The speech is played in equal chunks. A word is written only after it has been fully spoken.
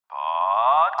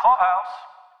Clubhouse.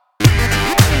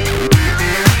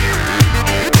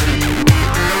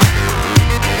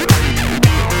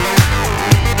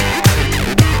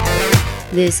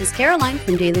 This is Caroline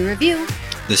from Daily Review.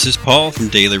 This is Paul from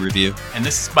Daily Review. And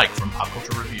this is Mike from Pop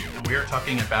Culture Review. And we are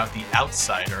talking about The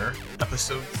Outsider,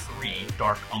 Episode 3,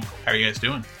 Dark Uncle. How are you guys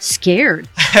doing? Scared.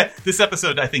 This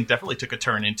episode, I think, definitely took a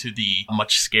turn into the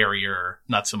much scarier,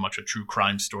 not so much a true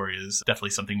crime story, is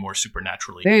definitely something more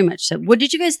supernaturally. Very much so. What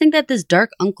did you guys think that this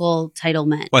Dark Uncle title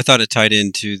meant? Well, I thought it tied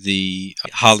into the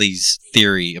Holly's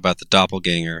theory about the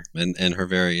doppelganger and her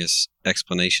various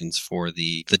explanations for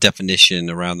the definition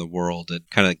around the world, and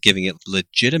kind of giving it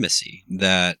legitimacy,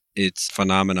 that it's a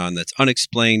phenomenon that's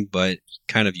unexplained but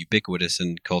kind of ubiquitous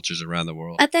in cultures around the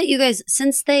world. I thought you guys,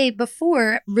 since they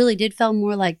before really did feel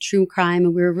more like true crime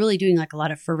and we were really doing like a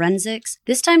lot of forensics,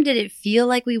 this time did it feel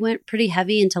like we went pretty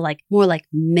heavy into like more like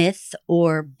myth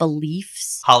or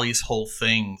beliefs? Holly's whole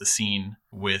thing, the scene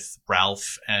with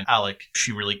Ralph and Alec,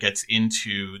 she really gets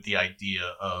into the idea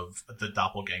of the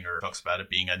doppelganger, talks about it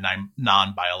being a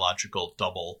non-biological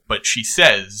double. But she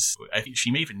says, I think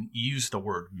she may even use the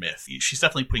word myth. She's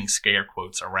definitely putting scare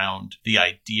quotes around the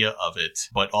idea of it,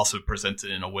 but also presents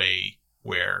it in a way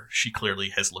where she clearly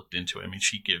has looked into it. I mean,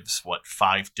 she gives,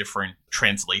 5 different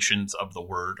translations of the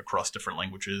word across different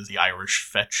languages, the Irish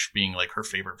fetch being like her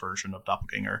favorite version of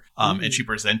doppelganger. And she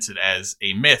presents it as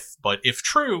a myth, but if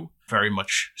true, very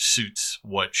much suits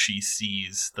what she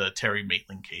sees the Terry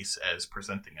Maitland case as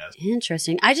presenting as.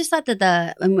 Interesting. I just thought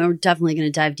that and we're definitely going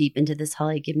to dive deep into this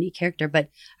Holly Gibney character, but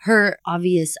her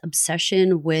obvious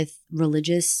obsession with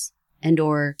religious and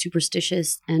or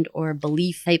superstitious and or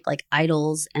belief type like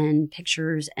idols and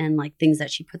pictures and like things that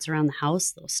she puts around the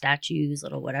house, little statues,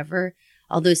 little whatever,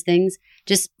 all those things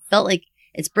just felt like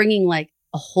it's bringing like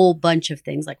a whole bunch of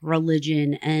things like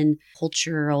religion and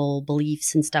cultural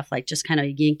beliefs and stuff, like just kind of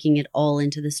yanking it all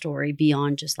into the story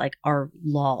beyond just like our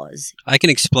laws. I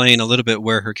can explain a little bit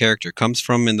where her character comes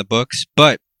from in the books,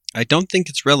 but I don't think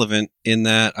it's relevant in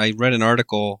that I read an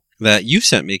article that you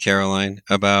sent me, Caroline,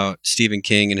 about Stephen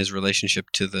King and his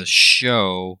relationship to the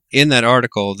show. In that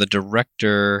article, the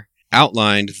director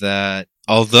outlined that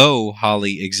although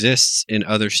Holly exists in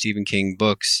other Stephen King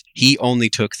books, he only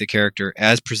took the character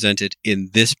as presented in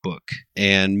this book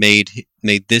and made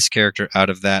this character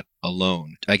out of that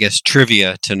alone. I guess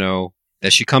trivia to know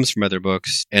that she comes from other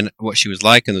books and what she was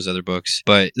like in those other books,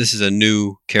 but this is a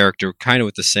new character kind of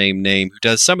with the same name who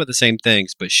does some of the same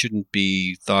things but shouldn't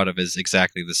be thought of as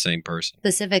exactly the same person.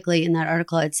 Specifically in that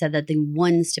article, it said that the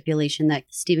one stipulation that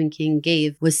Stephen King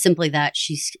gave was simply that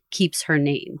she keeps her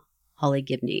name, Holly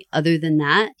Gibney. Other than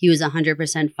that, he was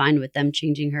 100% fine with them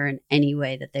changing her in any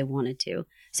way that they wanted to.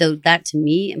 So that to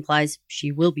me implies she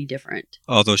will be different.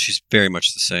 Although she's very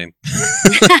much the same.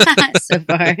 So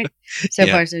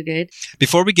far, so good.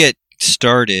 Before we get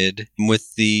started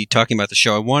with the talking about the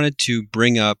show, I wanted to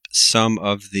bring up some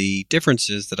of the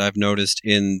differences that I've noticed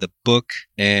in the book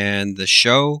and the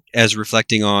show as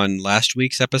reflecting on last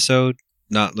week's episode.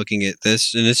 Not looking at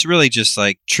this, and it's really just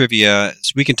like trivia,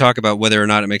 so we can talk about whether or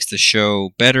not it makes the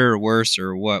show better or worse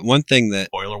or what. One thing that...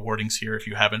 Spoiler warnings here if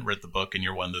you haven't read the book and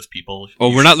you're one of those people.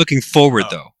 Oh, we're not looking forward,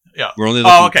 though. Yeah. We're only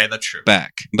looking okay, that's true.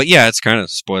 Back. But yeah, it's kind of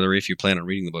spoilery if you plan on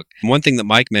reading the book. One thing that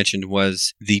Mike mentioned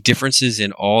was the differences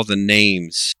in all the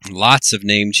names. Lots of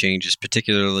name changes,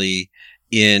 particularly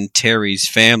in Terry's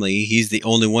family. He's the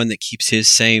only one that keeps his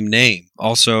same name.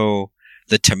 Also,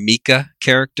 the Tamika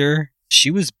character, she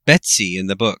was Betsy in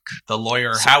the book. The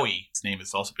lawyer Howie, his name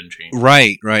has also been changed.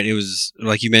 Right. It was,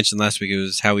 like you mentioned last week, it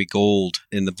was Howie Gold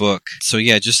in the book. So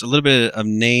yeah, just a little bit of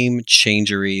name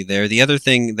changery there. The other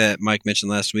thing that Mike mentioned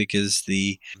last week is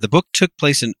the book took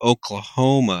place in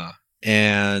Oklahoma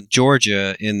and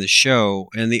Georgia in the show,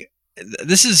 and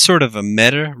this is sort of a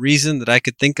meta reason that I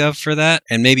could think of for that.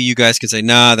 And maybe you guys could say,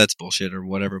 nah, that's bullshit or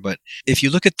whatever. But if you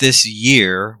look at this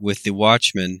year with The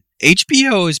Watchmen,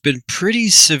 HBO has been pretty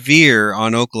severe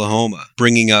on Oklahoma,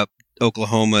 bringing up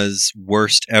Oklahoma's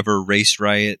worst ever race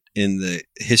riot in the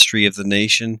history of the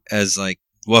nation as like,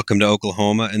 welcome to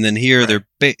Oklahoma. And then here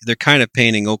they're kind of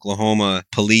painting Oklahoma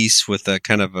police with a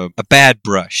kind of a bad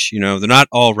brush. You know, they're not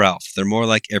all Ralph. They're more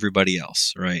like everybody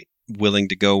else, right? Willing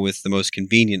to go with the most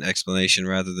convenient explanation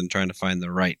rather than trying to find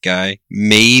the right guy.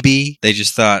 Maybe they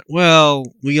just thought, well,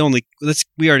 we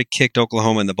already kicked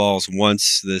Oklahoma in the balls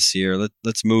once this year.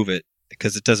 Let's move it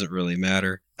because it doesn't really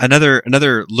matter.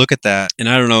 Another look at that, and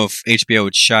I don't know if HBO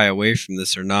would shy away from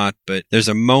this or not, but there's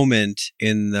a moment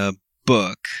in the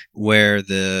book where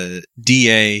the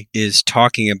DA is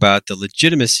talking about the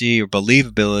legitimacy or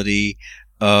believability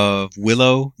of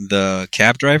Willow, the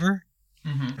cab driver.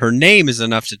 Mm-hmm. Her name is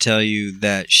enough to tell you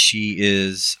that she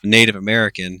is Native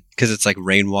American because it's like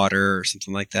rainwater or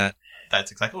something like that.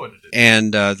 That's exactly what it is.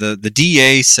 And the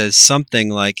DA says something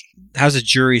like, how's a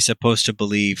jury supposed to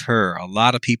believe her? A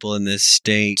lot of people in this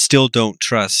state still don't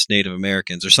trust Native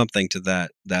Americans, or something to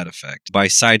that effect. By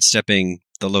sidestepping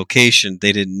the location,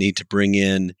 they didn't need to bring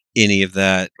in any of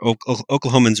that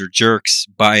Oklahomans are jerks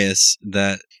bias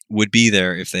that would be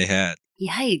there if they had.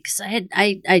 Yikes.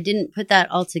 I didn't put that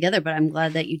all together, but I'm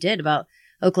glad that you did about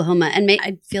Oklahoma. And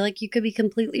I feel like you could be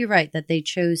completely right that they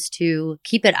chose to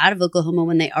keep it out of Oklahoma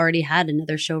when they already had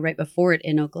another show right before it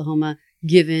in Oklahoma,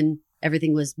 given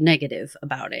everything was negative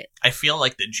about it. I feel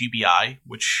like the GBI,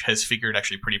 which has figured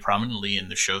actually pretty prominently in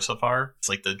the show so far, it's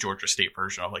like the Georgia State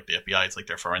version of like the FBI, it's like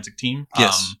their forensic team,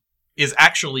 Yes. Is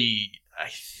actually, I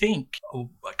think,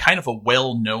 kind of a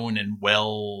well-known and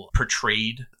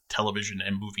well-portrayed television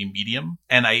and movie medium.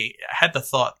 And I had the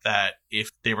thought that if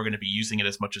they were going to be using it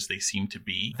as much as they seem to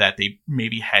be, that they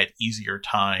maybe had easier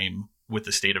time with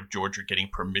the state of Georgia getting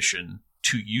permission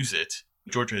to use it.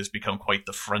 Georgia has become quite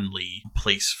the friendly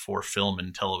place for film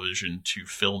and television to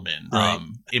film in. Right.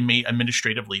 It may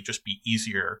administratively just be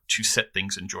easier to set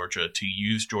things in Georgia, to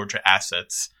use Georgia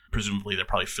assets. Presumably they're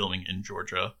probably filming in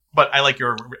Georgia. But I like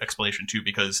your explanation too,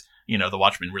 because, you know, The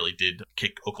Watchmen really did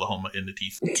kick Oklahoma in the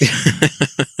teeth.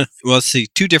 Well, see,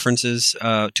 two differences,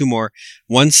 two more.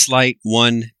 One slight,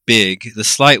 one big. The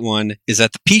slight one is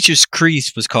that the Peaches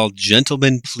Crease was called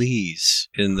Gentlemen Please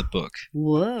in the book.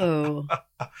 Whoa.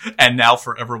 And now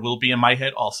forever will be in my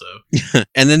head also.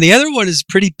 And then the other one is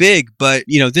pretty big, but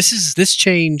you know, this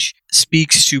change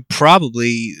speaks to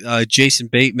probably Jason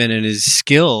Bateman and his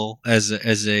skill as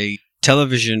a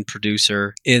television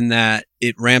producer, in that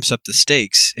it ramps up the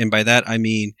stakes. And by that I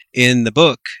mean, in the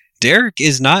book, Derek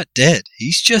is not dead.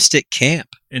 He's just at camp.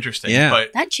 Interesting. Yeah. But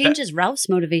That changes Ralph's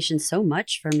motivation so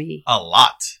much for me. a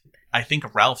lot. I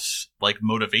think Ralph's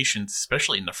motivations,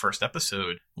 especially in the first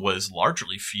episode, was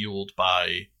largely fueled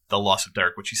by the loss of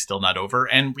Derek, which he's still not over.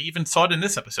 And we even saw it in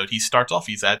this episode. He starts off,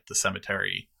 he's at the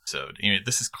cemetery. So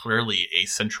this is clearly a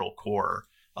central core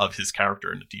of his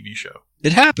character in the TV show.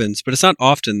 It happens, but it's not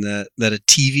often that a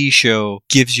TV show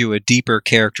gives you a deeper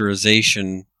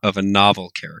characterization of a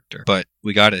novel character. But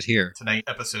we got it here. Tonight's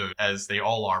episode, as they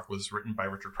all are, was written by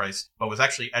Richard Price, but was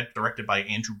actually directed by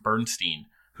Andrew Bernstein,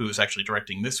 who is actually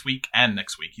directing this week and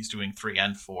next week. He's doing 3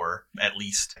 and 4, at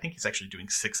least. I think he's actually doing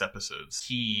 6 episodes.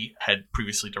 He had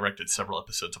previously directed several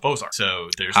episodes of Ozark. So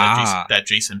there's that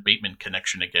Jason Bateman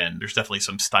connection again. There's definitely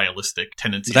some stylistic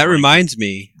tendencies. That reminds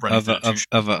me running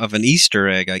of an Easter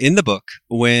egg in the book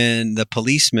when the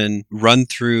policemen run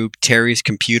through Terry's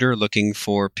computer looking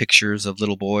for pictures of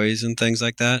little boys and things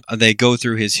like that. They go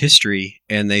through his history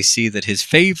and they see that his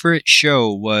favorite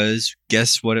show was,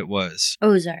 guess what it was?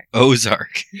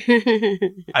 Ozark.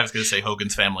 I was going to say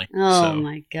Hogan's Family. Oh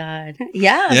my God.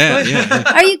 Yeah. Yeah.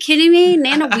 Are you kidding me?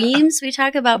 Nana Weems? We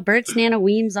talk about Bert's Nana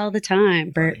Weems all the time.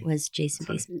 Bert was Jason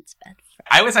Bateman's best friend.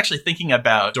 I was actually thinking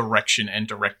about direction and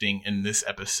directing in this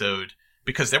episode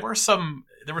because there were some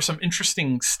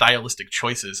interesting stylistic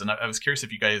choices, and I was curious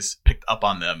if you guys picked up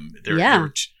on them. There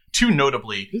were two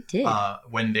notably, They did.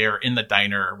 when they're in the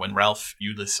diner, when Ralph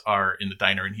Eulis are in the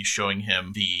diner and he's showing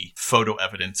him the photo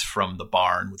evidence from the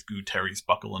barn with Goo Terry's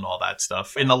buckle and all that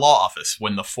stuff. In the law office,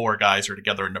 when the 4 guys are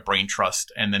together in the brain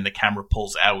trust and then the camera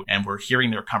pulls out and we're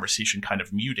hearing their conversation kind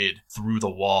of muted through the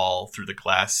wall, through the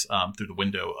glass, through the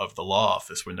window of the law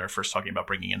office when they're first talking about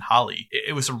bringing in Holly.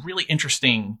 It was a really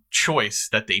interesting choice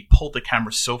that they pulled the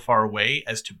camera so far away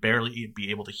as to barely be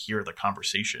able to hear the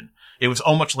conversation. It was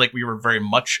almost like we were very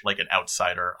much like an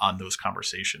outsider on those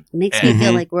conversations. Makes me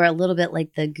feel like we're a little bit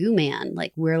like the Goo Man.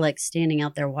 Like we're like standing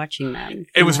out there watching them.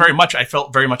 It was I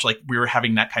felt very much like we were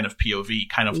having that kind of POV,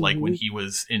 kind of like when he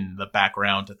was in the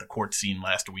background at the court scene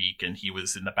last week, and he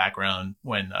was in the background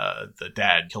when the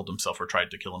dad killed himself or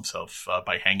tried to kill himself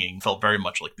by hanging. Felt very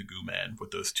much like the Goo Man with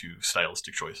those two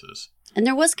stylistic choices. And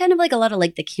there was kind of like a lot of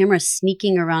like the camera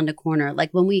sneaking around a corner.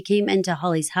 Like when we came into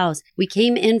Holly's house, we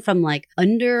came in from like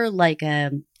under like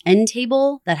a end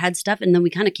table that had stuff, and then we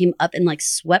kind of came up and like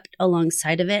swept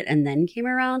alongside of it and then came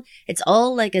around. It's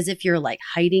all like as if you're like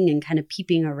hiding and kind of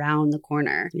peeping around the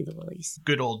corner. The Willies.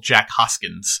 Good old Jack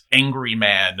Hoskins, angry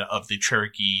man of the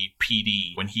Cherokee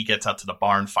PD, when he gets out to the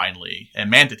barn finally. And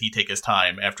man, did he take his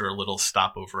time after a little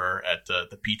stopover at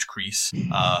the Peach Crease,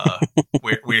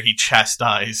 where he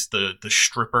chastised the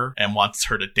stripper and wants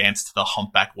her to dance to the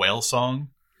Humpback Whale song.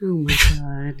 Oh my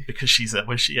God. Because she's I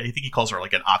think he calls her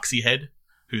like an oxy head,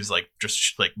 who's like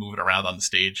just like moving around on the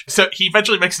stage. So he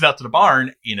eventually makes it out to the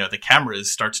barn. The camera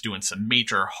starts doing some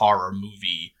major horror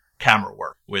movie camera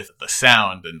work with the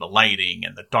sound and the lighting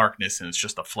and the darkness, and it's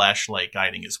just a flashlight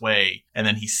guiding his way. And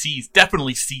then he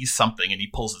definitely sees something, and he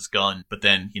pulls his gun, but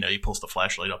then, he pulls the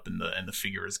flashlight up and the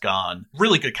figure is gone.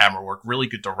 Really good camera work, really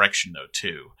good direction though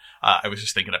too. I was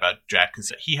just thinking about Jack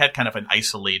because he had kind of an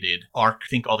isolated arc. I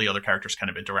think all the other characters kind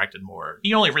of interacted more.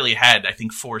 He only really had, I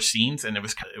think, 4 scenes, and it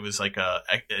was like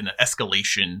an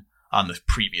escalation on the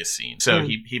previous scene. So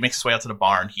he makes his way out to the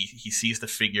barn. He sees the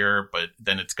figure, but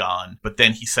then it's gone. But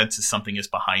then he senses something is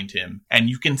behind him, and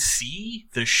you can see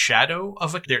the shadow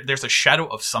of there's a shadow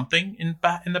of something in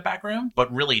the background,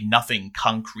 but really nothing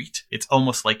concrete. It's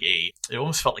almost like it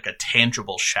almost felt like a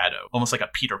tangible shadow, almost like a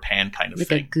Peter Pan kind of like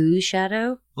thing. Like a goo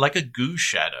shadow? Like a goo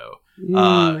shadow.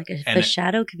 Like a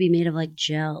shadow could be made of like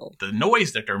gel. The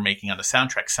noise that they're making on the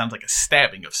soundtrack sounds like a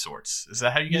stabbing of sorts. Is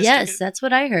that how you guys Yes, that's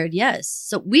what I heard. Yes.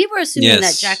 So we were assuming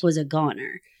that Jack was a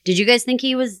goner. Did you guys think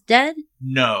he was dead?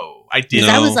 No, I didn't.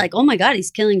 I was like, oh my God,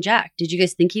 he's killing Jack. Did you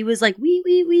guys think he was like,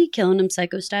 wee, killing him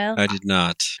psycho style? I did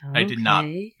not. I did not.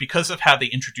 Because of how they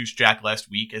introduced Jack last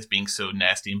week as being so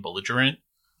nasty and belligerent.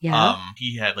 Yeah.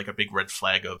 He had like a big red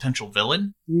flag of potential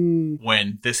villain.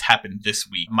 When this happened this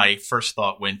week, my first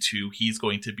thought went to he's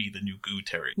going to be the new Goo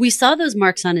Terry. We saw those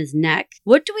marks on his neck.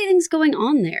 What do we think's going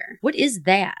on there? What is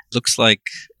that? Looks like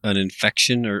an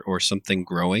infection or something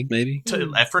growing, maybe.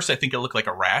 So at first, I think it looked like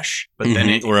a rash, but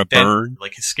then or a burn.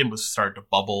 Like his skin was starting to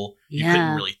bubble. You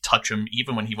couldn't really touch him,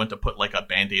 even when he went to put like a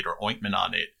Band-Aid or ointment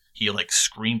on it. He like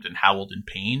screamed and howled in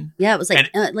pain. Yeah, it was like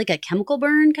like a chemical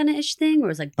burn kind of ish thing, where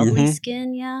it was like bubbly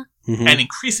skin. Yeah. And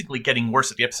increasingly getting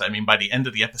worse at the episode. I mean, by the end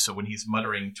of the episode, when he's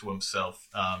muttering to himself,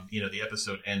 the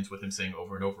episode ends with him saying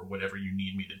over and over, "Whatever you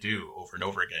need me to do," over and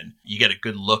over again. You get a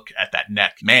good look at that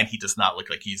neck. Man, he does not look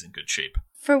like he's in good shape.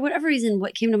 For whatever reason,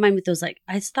 what came to mind with those, like,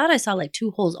 I thought I saw like 2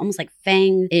 holes, almost like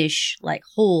fang-ish, like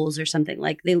holes or something.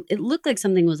 Like it looked like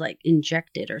something was like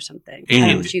injected or something. I don't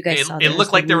know if you guys saw that. It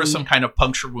looked like there was some kind of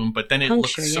puncture wound, but then it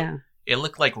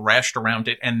looked like rashed around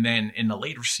it. And then in the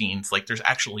later scenes, like there's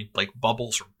actually like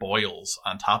bubbles or boils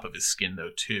on top of his skin though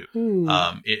too.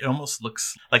 It almost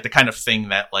looks like the kind of thing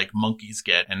that like monkeys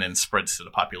get and then spreads to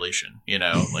the population,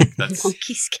 like that's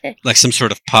monkeys get like some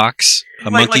sort of pox,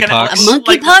 monkey pox. A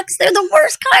monkey pox? They're the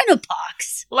worst kind of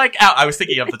pox. Like I was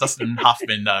thinking of the Dustin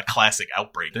Hoffman classic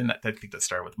Outbreak. I think that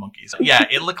started with monkeys. Yeah,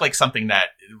 it looked like something that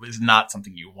was not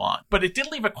something you want. But it did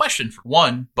leave a question for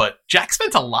one. But Jack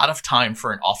spends a lot of time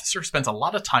for an officer. Spends a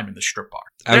lot of time in the strip bar.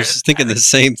 I was just thinking the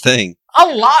same thing. A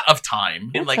lot of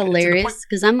time. That's hilarious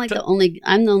because I'm the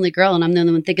only girl, and I'm the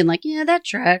only one thinking like, yeah, that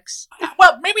tracks.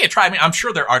 Well, maybe I mean, I'm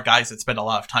sure there are guys that spend a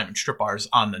lot of time in strip bars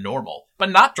on the normal, but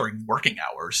not during working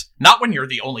hours. Not when you're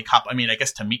the only cop. I mean, I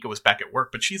guess Tamika was back at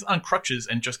work, but she's on crutches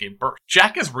and just gave birth.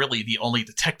 Jack is really the only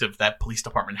detective that police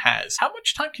department has. How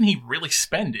much time can he really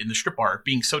spend in the strip bar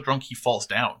being so drunk he falls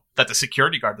down? That the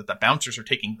security guard, that the bouncers are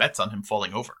taking bets on him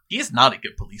falling over. He is not a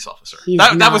good police officer.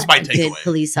 That was my takeaway. Good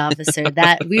police officer.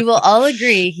 That we will all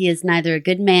agree he is neither a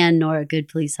good man nor a good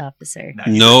police officer.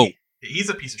 No.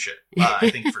 He's a piece of shit, I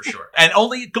think, for sure. And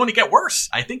only going to get worse.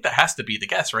 I think that has to be the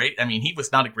guess, right? I mean, he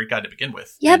was not a great guy to begin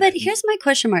with. Yeah, but here's my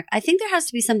question mark. I think there has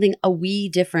to be something a wee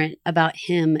different about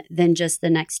him than just the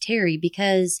next Terry,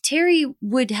 because Terry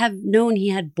would have known he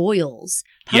had boils,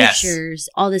 punctures,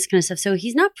 all this kind of stuff. So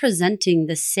he's not presenting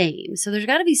the same. So there's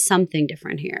got to be something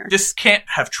different here. This can't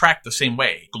have tracked the same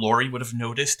way. Glory would have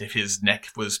noticed if his neck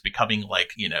was becoming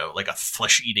like a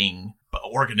flesh-eating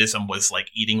organism was like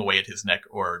eating away at his neck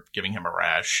or giving him a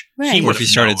rash. Right. Or if he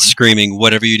started screaming,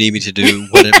 "Whatever you need me to do,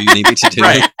 whatever you need me to do."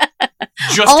 Right.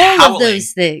 Just all howling. Of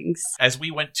those things. As we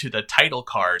went to the title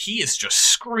card, he is just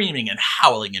screaming and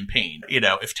howling in pain.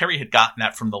 If Terry had gotten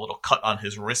that from the little cut on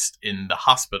his wrist in the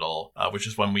hospital, which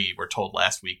is when we were told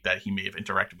last week that he may have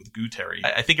interacted with Goo Terry,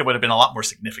 I think it would have been a lot more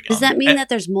significant. Does that mean that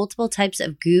there's multiple types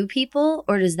of goo people,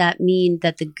 or does that mean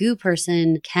that the goo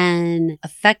person can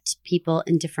affect people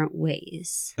in different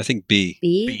ways? I think B.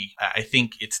 B. I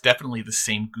think it's definitely the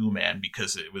same Goo Man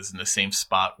because it was in the same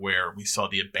spot where we saw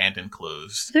the abandoned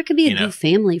clothes. There could be a goo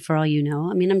family for all you know.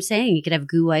 I mean, I'm saying you could have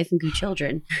goo wife and goo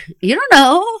children. You don't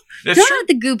know. You don't know what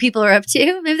the goo people are up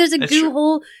to. Maybe there's a goo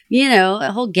whole,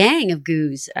 a whole gang of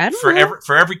goos. I don't know.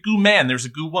 For every Goo Man, there's a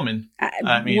Goo Woman.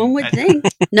 One would think.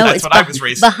 No, that's it's what I was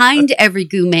raised. Behind every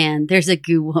goo man, there's a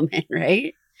goo woman,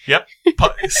 right? Yep.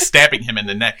 Stabbing him in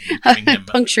the neck. And giving him,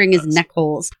 puncturing his neck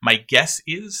holes. My guess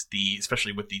is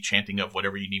especially with the chanting of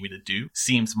whatever you need me to do,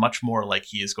 seems much more like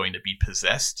he is going to be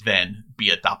possessed than be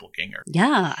a doppelganger.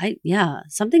 Yeah.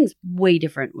 Something's way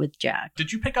different with Jack.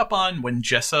 Did you pick up on when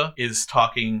Jessa is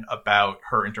talking about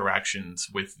her interactions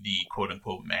with the quote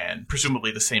unquote man,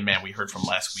 presumably the same man we heard from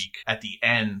last week? At the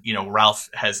end, Ralph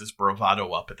has his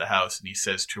bravado up at the house and he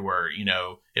says to her,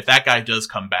 if that guy does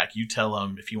come back, you tell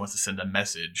him if he wants to send a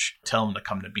message, tell him to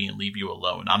come to me and leave you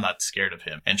alone. I'm not scared of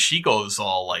him. And she goes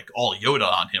all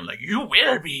Yoda on him, like, you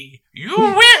will be.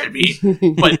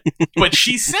 But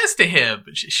she says to him,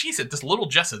 she said, this little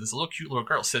Jessa, this little cute little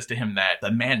girl says to him that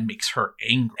the man makes her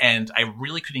angry. And I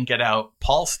really couldn't get out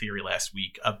Paul's theory last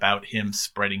week about him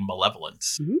spreading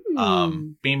malevolence.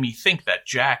 Made me think that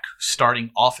Jack,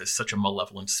 starting off as such a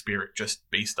malevolent spirit, just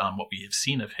based on what we have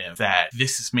seen of him, that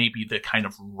this is maybe the kind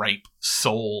of ripe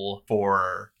soul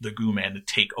for the Goo Man to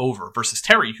take over versus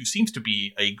Terry, who seems to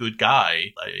be a good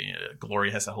guy.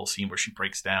 Gloria has that whole scene where she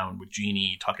breaks down with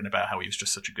Jeannie talking about how he was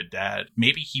just such a good dad.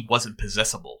 Maybe he wasn't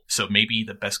possessable. So maybe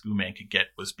the best Goo Man could get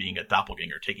was being a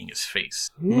doppelganger, taking his face.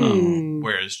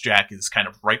 Whereas Jack is kind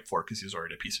of ripe for it because he's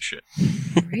already a piece of shit.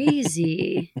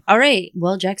 Crazy. All right.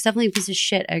 Well, Jack's definitely a piece of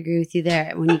shit. I agree with you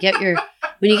there. When you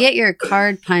get your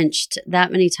card punched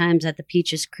that many times at the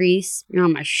Peaches Crease, you're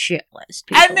on my shit list.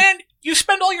 People. And then you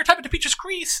spend all your time at the Peaches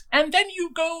Crease, and then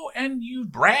you go and you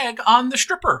brag on the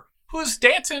stripper who's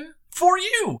dancing for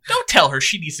you. Don't tell her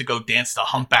she needs to go dance to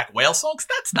humpback whale songs.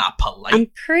 That's not polite.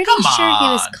 I'm pretty sure he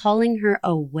was calling her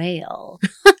a whale.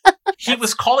 He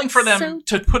was calling for them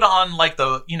to put on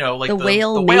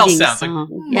the whale sounds,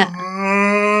 song.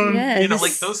 Yes.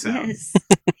 Like those sounds.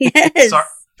 Yes. Sorry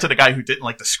to the guy who didn't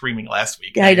like the screaming last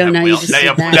week. I don't know.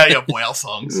 Now you have whale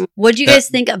songs. What do you guys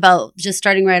think about just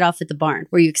starting right off at the barn?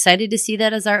 Were you excited to see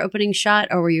that as our opening shot,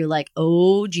 or were you like,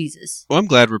 oh, Jesus? Well, I'm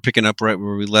glad we're picking up right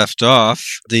where we left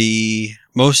off. The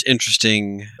most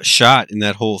interesting shot in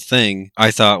that whole thing,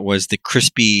 I thought, was the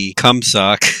crispy cum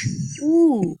sock.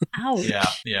 Ooh, ouch.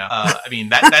 Yeah. I mean,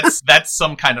 that's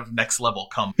some kind of next level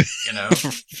cum,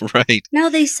 Right. No,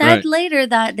 they said later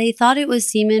that they thought it was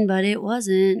semen, but it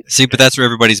wasn't. See, but that's where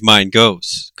everybody's mind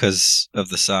goes because of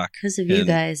the sock. Because of you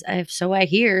guys. So I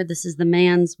hear this is the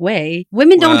man's way.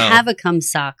 Women don't have a cum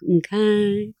sock,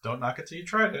 okay? Don't knock it till you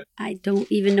tried it. I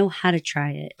don't even know how to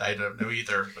try it. I don't know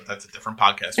either, but that's a different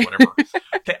podcast, whatever.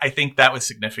 I think that was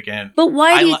significant. But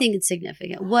why do you think it's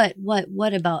significant?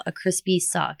 What about a crispy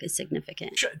sock is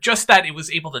significant? Just that it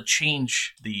was able to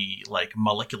change the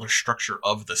molecular structure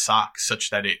of the sock such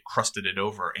that it crusted it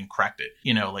over and cracked it.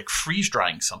 Like freeze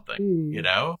drying something.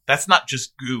 That's not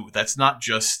just goo. That's not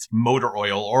just motor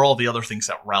oil or all the other things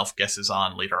that Ralph guesses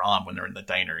on later on when they're in the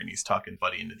diner and he's talking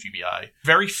Buddy in the GBI.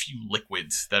 Very few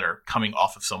liquids that are coming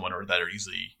off of someone or that are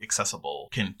easily accessible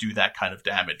can do that kind of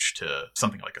damage to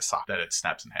something like a sock that it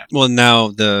snaps in half. Well, now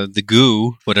the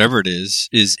goo, whatever it is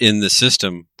in the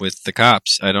system with the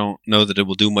cops. I don't know that it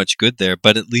will do much good there,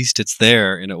 but at least it's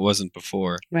there and it wasn't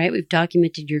before. Right? We've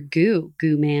documented your Goo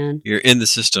Man. You're in the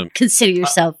system. Consider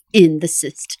yourself in the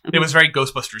system. It was very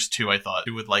Ghostbusters 2, I thought.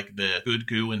 With the good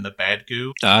goo and the bad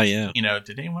goo. Ah, yeah.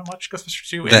 Did anyone watch Ghostbusters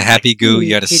 2? The happy goo, you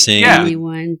gotta sing.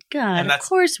 Anyone. God, of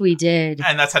course we did.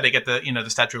 And that's how they get the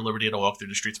Statue of Liberty to walk through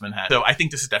the streets of Manhattan. So I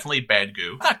think this is definitely bad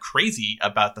goo. I'm not crazy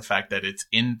about the fact that it's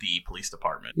in the police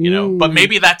department, but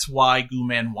maybe that's why Goo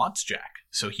Man wants Jack.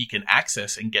 So he can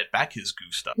access and get back his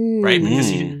goo stuff, right? Because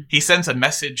he sends a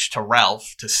message to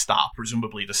Ralph to stop,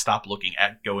 presumably to stop looking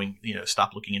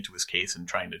into his case and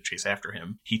trying to chase after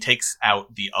him. He takes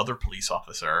out the other police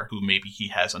officer who maybe he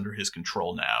has under his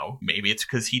control now. Maybe it's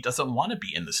because he doesn't want to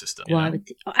be in the system. Well,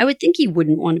 I would think he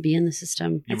wouldn't want to be in the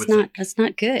system. That's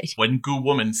not good. When Goo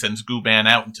Woman sends Goo Man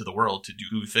out into the world to do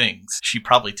goo things, she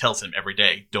probably tells him every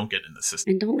day, don't get in the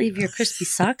system. And don't leave your crispy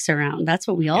socks around. That's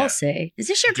what we all say. Is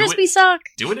this your crispy sock?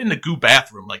 Do it in the goo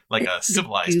bathroom, like a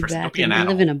civilized person. Don't be an animal.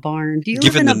 I live in a barn.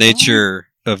 Given the nature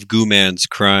of Goo Man's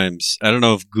crimes, I don't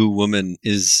know if Goo Woman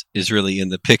is really in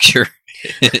the picture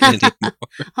anymore.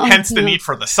 Hence the need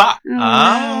for the sock.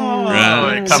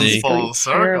 It comes full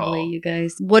circle. Terribly, you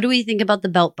guys. What do we think about the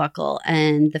belt buckle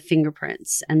and the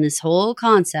fingerprints and this whole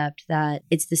concept that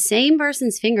it's the same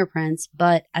person's fingerprints,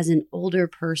 but as an older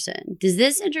person? Does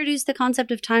this introduce the concept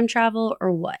of time travel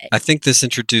or what? I think this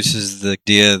introduces the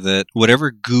idea that whatever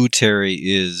Goo Terry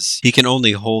is, he can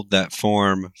only hold that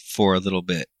form for a little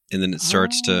bit. and then it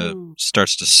starts Oh.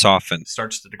 to soften.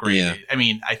 Starts to degrade. Yeah. I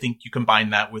mean, I think you combine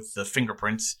that with the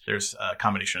fingerprints. There's a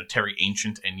combination of Terry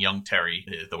Ancient and young Terry,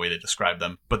 the way they describe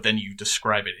them. But then you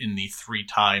describe it in the 3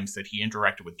 times that he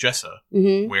interacted with Jessa,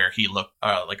 Mm-hmm. where he looked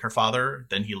like her father,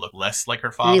 then he looked less like her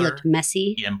And father. he looked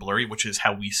messy. And blurry, which is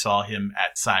how we saw him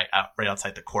right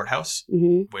outside the courthouse,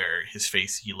 Mm-hmm. where his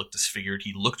face, he looked disfigured.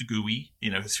 He looked gooey.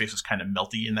 His face was kind of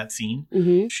melty in that scene.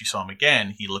 Mm-hmm. She saw him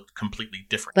again. He looked completely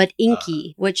different. But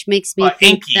inky, which makes me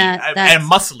think inky that and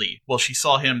muscly. Well, she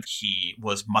saw him. He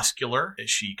was muscular.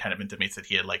 She kind of intimates that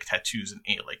he had like tattoos and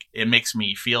like it makes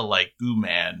me feel like Goo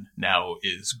Man now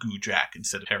is Goo Jack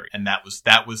instead of Harry, and that was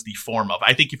the form of.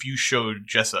 I think if you showed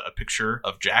Jessa a picture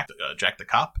of Jack the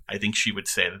cop, I think she would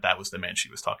say that was the man she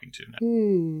was talking to.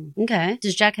 Now. Okay.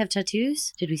 Does Jack have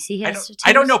tattoos? Did we see he has tattoos?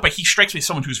 I don't know, but he strikes me as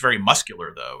someone who's very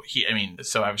muscular, though.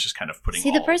 So I was just kind of putting.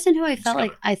 See, the person who I felt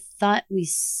together. like I thought we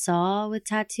saw with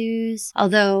tattoos,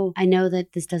 although I know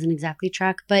that this doesn't exactly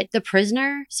track, but the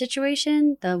prisoner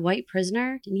situation, the white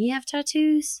prisoner, didn't he have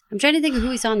tattoos? I'm trying to think of who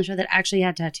we saw on the show that actually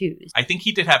had tattoos. I think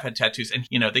he did had tattoos, and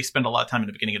they spend a lot of time in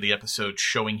the beginning of the episode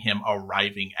showing him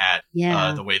arriving at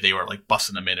the way they were like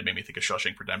bussing him in. It made me think of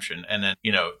Shawshank Redemption, and then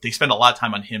they spend a lot of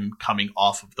time on him coming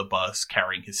off of the bus,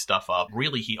 carrying his stuff up.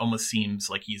 Really, he almost seems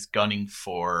like he's gunning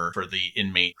for the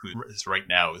inmate who is right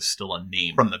now is still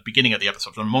unnamed from the beginning of the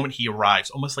episode. From the moment he arrives,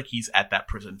 almost like he's at that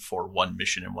prison for one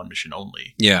mission and one mission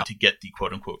only. Yeah. To get the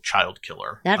quote unquote child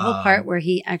killer. That whole part where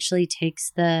he actually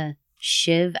takes the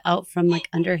shiv out from like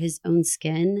under his own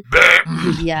skin.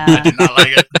 Yeah. I did not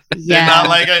like it. Yeah. Did not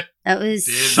like it. That was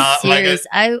Did not like serious.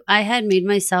 I had made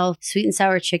myself sweet and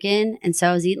sour chicken, and so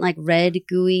I was eating like red,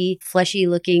 gooey, fleshy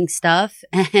looking stuff.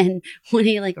 And when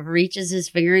he like reaches his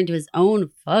finger into his own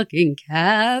fucking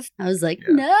calf, I was like,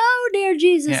 no, dear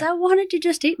Jesus, I wanted to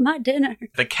just eat my dinner.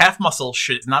 The calf muscle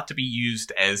should not to be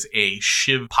used as a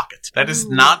shiv pocket. That is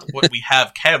not what we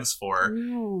have calves for.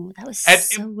 No, that was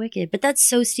so wicked. But that's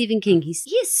so Stephen King. He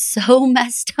is so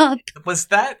messed up. Was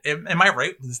that? Am I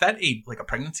right? Was that a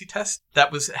pregnancy test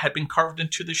that had been carved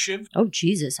into the shiv? Oh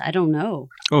Jesus, I don't know.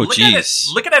 Oh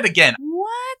jeez. Look at it again.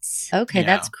 What? Okay,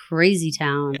 that's crazy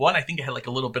town. One, I think it had like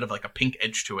a little bit of like a pink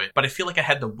edge to it, but I feel like it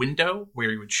had the window where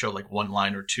he would show like one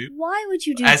line or two. Why would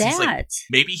you do that?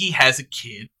 Maybe he has a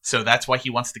kid, so that's why he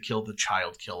wants to kill the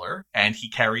child killer, and he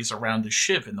carries around the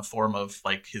shiv in the form of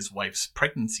like his wife's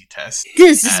pregnancy test.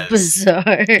 This is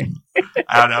bizarre.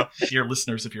 I don't know. Dear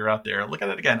listeners, if you're out there, look at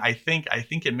it again. I think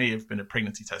it may have been a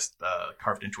pregnancy test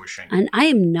carved into a shank. And I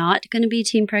am not going to be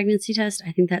team pregnancy test.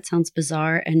 I think that sounds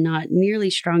bizarre and not nearly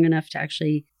strong enough to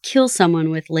actually kill someone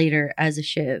with later as a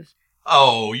shiv.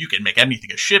 Oh, you can make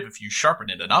anything a shiv if you sharpen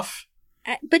it enough.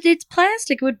 But it's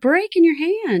plastic. It would break in your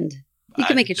hand. You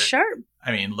can make it sharp.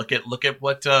 I mean, look at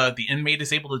what the inmate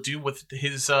is able to do with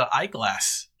his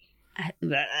eyeglass.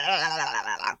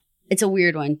 It's a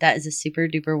weird one. That is a super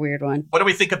duper weird one. What do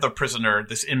we think of the prisoner,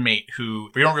 this inmate who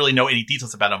we don't really know any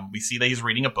details about him? We see that he's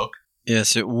reading a book.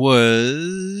 Yes, it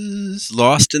was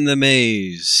Lost in the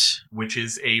Maze, which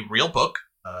is a real book.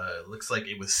 Looks like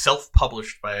it was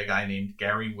self-published by a guy named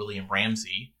Gary William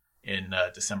Ramsey in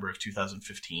December of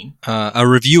 2015. A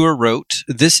reviewer wrote,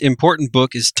 "This important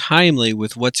book is timely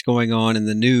with what's going on in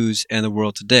the news and the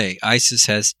world today. ISIS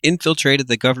has infiltrated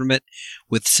the government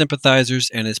with sympathizers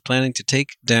and is planning to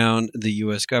take down the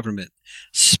U.S. government.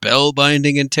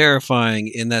 Spellbinding and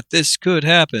terrifying in that this could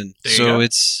happen." So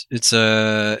it's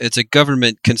a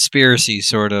government conspiracy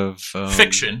sort of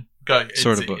fiction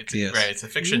sort of book. Yes, right. It's a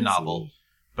fiction novel.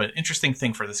 But interesting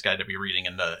thing for this guy to be reading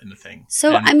in the thing.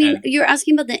 So, you're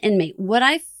asking about the inmate. What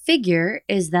I figure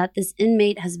is that this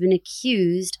inmate has been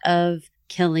accused of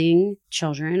killing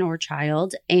children or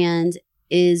child and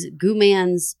is Goo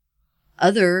Man's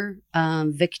other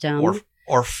victim.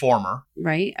 Or former.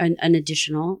 Right? An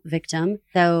additional victim.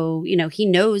 So, he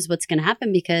knows what's going to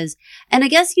happen because, and I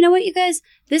guess, you know what, you guys,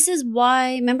 this is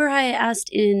why, remember I asked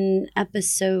in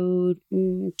episode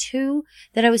 2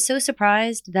 that I was so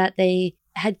surprised that they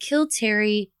had killed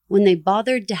Terry when they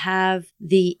bothered to have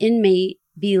the inmate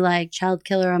be like, child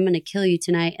killer, I'm going to kill you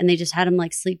tonight. And they just had him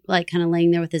like sleep, like kind of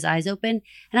laying there with his eyes open.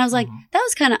 And I was like, that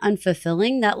was kind of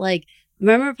unfulfilling that like,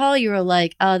 remember, Paul, you were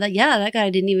like, that guy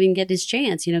didn't even get his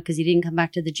chance, because he didn't come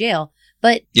back to the jail.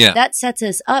 But that sets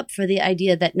us up for the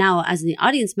idea that now as the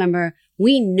audience member,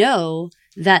 we know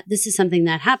that this is something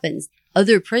that happens.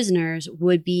 Other prisoners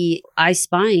would be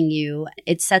spying you.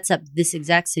 It sets up this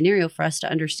exact scenario for us to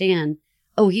understand,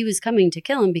 oh, he was coming to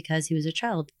kill him because he was a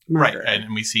child murderer. Right,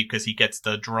 and we see because he gets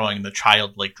the drawing, the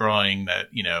childlike drawing that,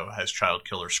 has child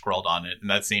killer scrawled on it. In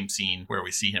that same scene where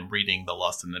we see him reading the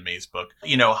Lost in the Maze book.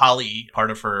 Holly,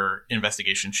 part of her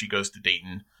investigation, she goes to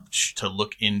Dayton to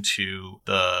look into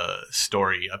the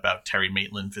story about Terry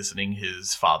Maitland visiting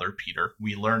his father, Peter.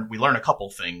 We learn a couple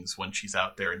things when she's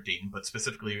out there in Dayton, but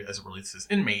specifically as it relates to this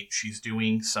inmate, she's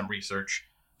doing some research.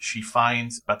 She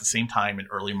finds about the same time in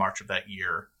early March of that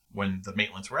year, when the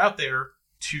Maitlands were out there,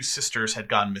 2 sisters had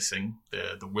gone missing,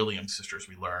 the Williams sisters,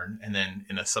 we learn. And then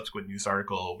in a subsequent news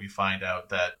article, we find out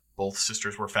that both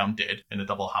sisters were found dead in a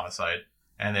double homicide.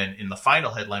 And then in the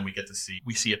final headline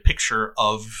we see a picture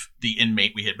of the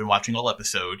inmate we had been watching all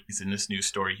episode. He's in this news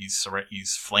story.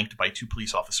 He's flanked by 2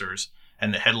 police officers.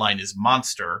 And the headline is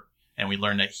Monster. And we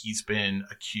learn that he's been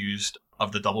accused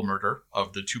of the double murder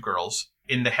of the 2 girls.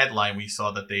 In the headline, we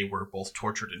saw that they were both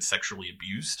tortured and sexually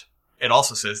abused. It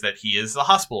also says that he is a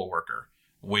hospital worker,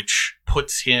 which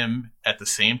puts him at the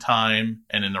same time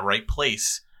and in the right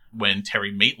place when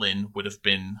Terry Maitland would have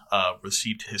been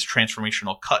received his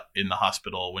transformational cut in the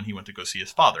hospital when he went to go see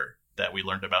his father that we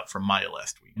learned about from Maya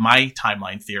last week. My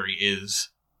timeline theory is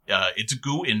it's a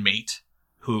goo inmate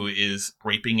who is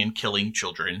raping and killing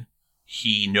children.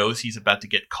 He knows he's about to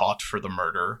get caught for the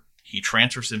murder. He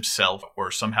transfers himself or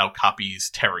somehow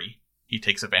copies Terry. He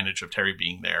takes advantage of Terry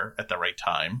being there at the right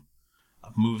time.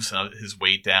 Moves his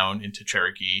way down into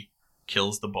Cherokee,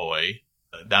 kills the boy.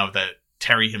 Now that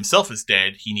Terry himself is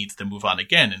dead, he needs to move on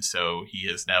again, and so he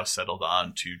has now settled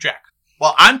on to Jack.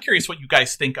 Well, I'm curious what you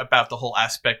guys think about the whole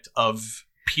aspect of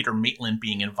Peter Maitland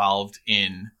being involved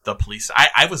in the police.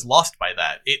 I was lost by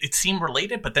that. It seemed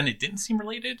related, but then it didn't seem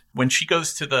related. When she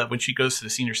goes to the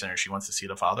senior center, she wants to see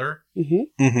the father.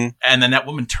 Mm-hmm. Mm-hmm. And then that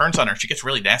woman turns on her. She gets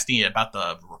really nasty about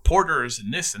the reporters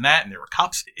and this and that, and there were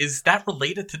cops. Is that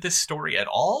related to this story at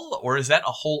all? Or is that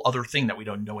a whole other thing that we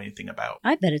don't know anything about?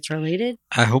 I bet it's related.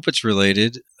 I hope it's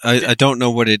related. I don't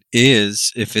know what it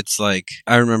is. If it's like,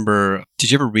 I remember,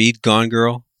 did you ever read Gone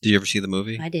Girl? Did you ever see the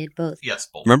movie? I did, both. Yes,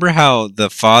 both. Remember how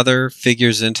the father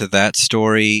figures into that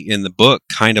story in the book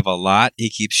kind of a lot?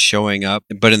 He keeps showing up,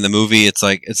 but in the movie, it's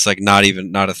like not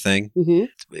a thing.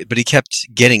 Mm-hmm. But he kept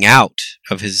getting out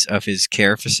of his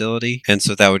care facility, and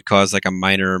so that would cause like a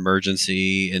minor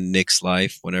emergency in Nick's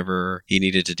life whenever he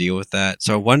needed to deal with that.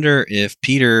 So I wonder if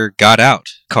Peter got out,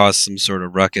 caused some sort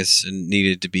of ruckus, and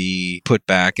needed to be put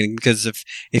back. And because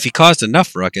if he caused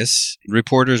enough ruckus,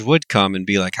 reporters would come and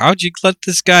be like, "How'd you let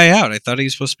this guy out? I thought he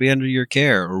was supposed to be under your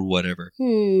care," or whatever. Or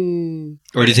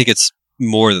do you think it's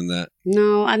more than that?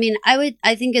 No, I mean,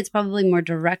 I think it's probably more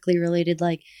directly related.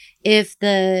 Like, if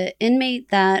the inmate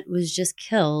that was just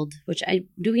killed,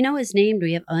 do we know his name? Do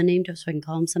we have a name so I can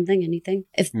call him something, anything?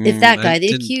 If that guy,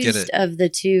 the accused of the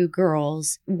 2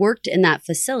 girls, worked in that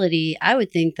facility, I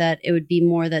would think that it would be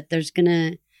more that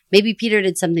maybe Peter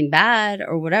did something bad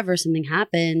or whatever, something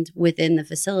happened within the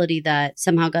facility that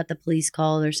somehow got the police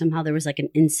called or somehow there was like an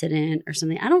incident or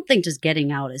something. I don't think just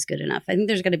getting out is good enough. I think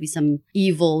there's got to be some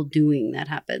evil doing that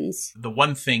happens. The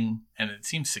one thing, and it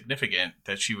seems significant,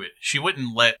 that she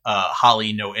wouldn't let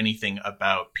Holly know anything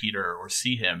about Peter or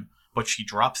see him, but she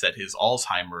drops that his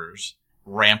Alzheimer's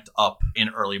ramped up in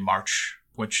early March,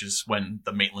 which is when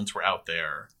the Maitlands were out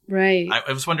there. Right.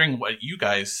 I was wondering what you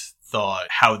guys thought,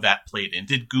 how that played in.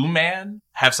 Did Goo Man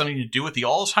have something to do with the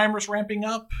Alzheimer's ramping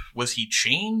up? Was he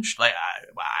changed? Like,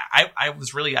 I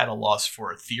was really at a loss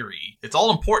for a theory. It's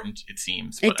all important, it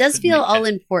seems. It does feel all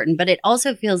important, but it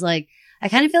also feels like, I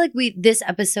kind of feel like this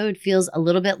episode feels a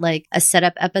little bit like a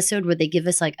setup episode where they give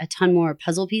us like a ton more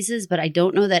puzzle pieces, but I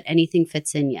don't know that anything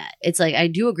fits in yet. It's like, I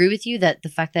do agree with you that the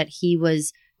fact that he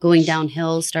was going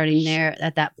downhill, starting there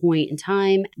at that point in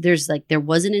time. There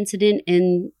was an incident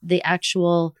in the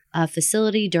actual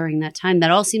facility during that time.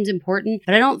 That all seems important,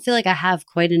 but I don't feel like I have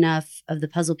quite enough of the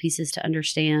puzzle pieces to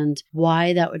understand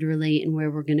why that would relate and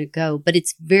where we're going to go. But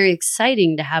it's very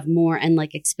exciting to have more and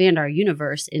like expand our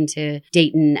universe into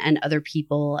Dayton and other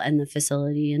people and the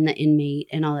facility and the inmate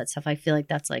and all that stuff. I feel like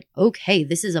that's like, okay,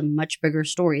 this is a much bigger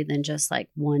story than just like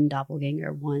one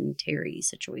doppelganger, one Terry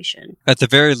situation. At the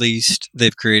very least,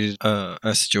 they've created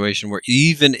a situation where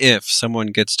even if someone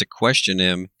gets to question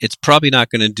him, it's probably not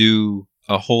going to do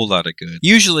a whole lot of good.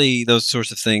 Usually those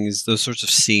sorts of things, those sorts of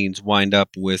scenes wind up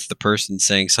with the person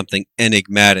saying something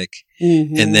enigmatic,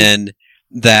 and then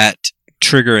that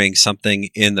triggering something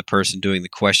in the person doing the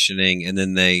questioning, and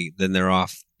then they're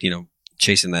off,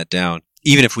 chasing that down.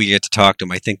 even if we get to talk to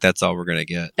him, I think that's all we're going to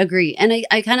get. Agree. And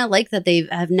I kind of like that they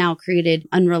have now created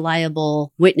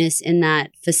unreliable witness in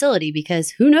that facility,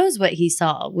 because who knows what he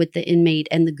saw with the inmate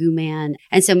and the goo man.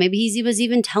 And so maybe he was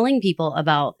even telling people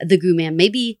about the goo man.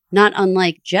 Maybe not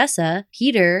unlike Jessa,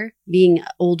 Peter, being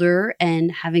older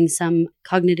and having some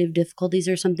cognitive difficulties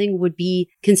or something, would be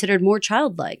considered more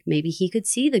childlike. Maybe he could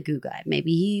see the goo guy.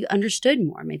 Maybe he understood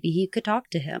more. Maybe he could talk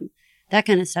to him. That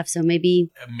kind of stuff. So maybe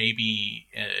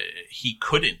he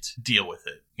couldn't deal with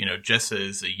it. Jessa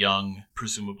is a young,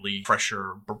 presumably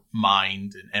fresher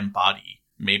mind and body.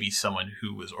 Maybe someone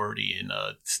who was already in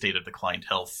a state of declined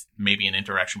health, maybe an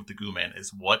interaction with the goo man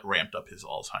is what ramped up his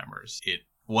Alzheimer's. It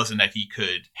wasn't that he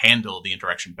could handle the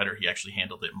interaction better. He actually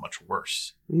handled it much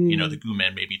worse. The goo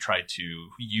man maybe tried to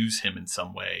use him in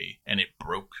some way, and it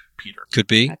broke Peter. Could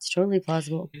be. That's totally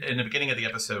plausible. In the beginning of the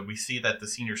episode, we see that the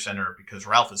senior center, because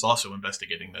Ralph is also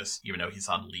investigating this, even though he's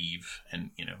on leave.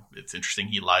 And, it's interesting.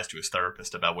 He lies to his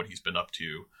therapist about what he's been up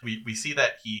to. We see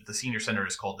that the senior center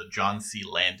is called the John C.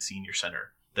 Land Senior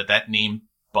Center. That name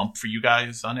bump for you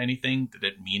guys on anything? Did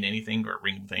it mean anything or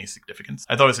ring with any significance?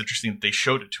 I thought it was interesting that they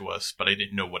showed it to us, but I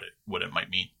didn't know what it might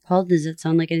mean. Paul, does it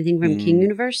sound like anything from King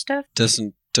Universe stuff?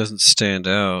 Doesn't stand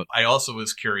out. I also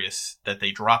was curious that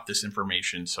they dropped this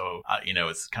information, so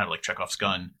it's kind of like Chekhov's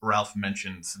gun. Ralph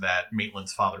mentions that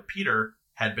Maitland's father, Peter,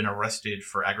 had been arrested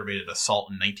for aggravated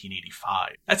assault in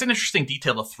 1985. That's an interesting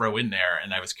detail to throw in there,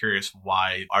 and I was curious,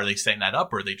 why are they setting that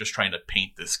up, or are they just trying to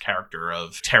paint this character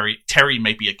of Terry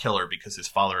might be a killer because his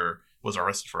father was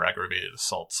arrested for aggravated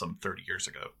assault some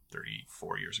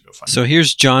 34 years ago. Finally. So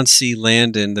here's John C.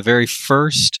 Landon. The very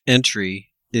first entry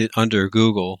under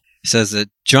Google says that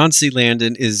John C.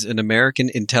 Landon is an American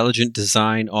intelligent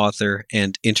design author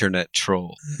and internet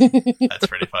troll. That's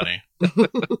pretty funny. It's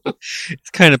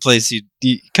the kind of place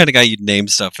kind of guy you'd name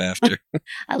stuff after.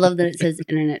 I love that it says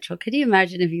internet troll. Could you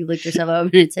imagine if you looked yourself up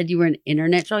and it said you were an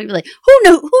internet troll? You'd be like,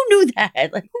 who knew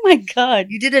that? Like, oh my God,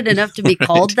 you did it enough to be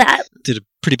called that? Did a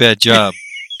pretty bad job.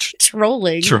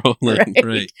 Trolling.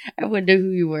 Right. I wouldn't know who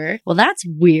you were. Well, that's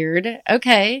weird.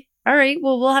 Okay. All right.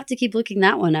 Well, we'll have to keep looking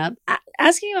that one up.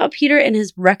 Asking about Peter and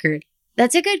his record.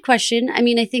 That's a good question. I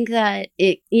mean, I think that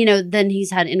then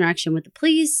he's had interaction with the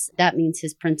police. That means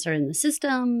his prints are in the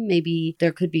system. Maybe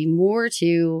there could be more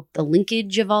to the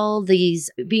linkage of all these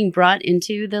being brought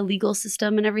into the legal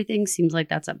system and everything. Seems like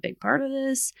that's a big part of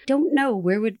this. Don't know.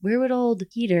 Where would old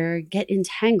Peter get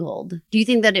entangled? Do you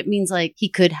think that it means like he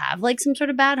could have like some sort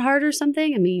of bad heart or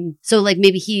something? I mean, so like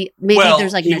maybe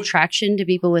there's like an attraction to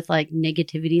people with like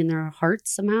negativity in their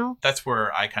hearts somehow. That's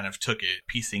where I kind of took it,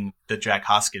 piecing the Jack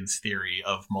Hoskins theory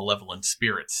of malevolent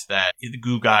spirits, that the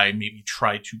goo guy maybe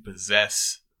tried to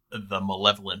possess the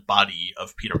malevolent body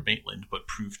of Peter Maitland, but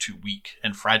proved too weak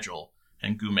and fragile,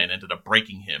 and Goo Man ended up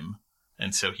breaking him,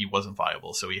 and so he wasn't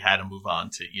viable. So he had to move on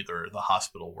to either the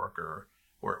hospital worker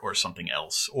or something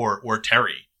else, or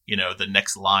Terry. The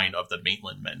next line of the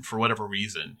Maitland men, for whatever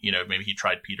reason. Maybe he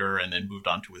tried Peter and then moved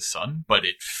on to his son, but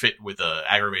it fit with the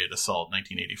aggravated assault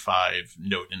 1985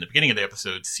 note in the beginning of the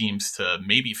episode, seems to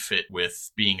maybe fit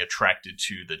with being attracted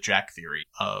to the Jack theory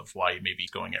of why maybe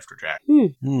he's going after Jack.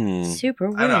 Super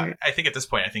weird. I don't know. I think at this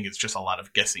point, it's just a lot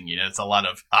of guessing. It's a lot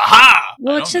of, aha!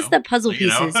 Well, it's just the puzzle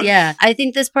pieces. Yeah. I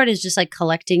think this part is just like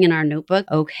collecting in our notebook.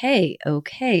 Okay.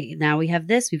 Now we have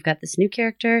this. We've got this new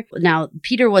character. Now,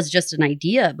 Peter was just an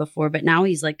idea before, but now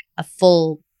he's like a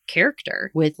full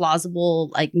character with plausible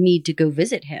like need to go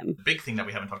visit him. The big thing that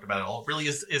we haven't talked about at all really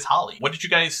is Holly. What did you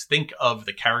guys think of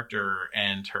the character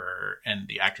and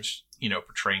the actress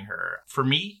portraying her? For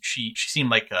me, she seemed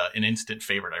like an instant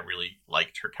favorite. I really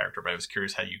liked her character, but I was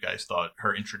curious how you guys thought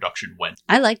her introduction went.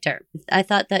 I liked her. I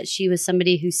thought that she was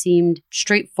somebody who seemed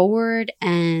straightforward,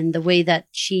 and the way that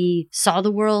she saw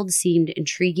the world seemed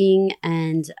intriguing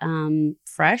and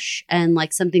fresh, and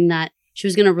like something that she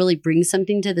was going to really bring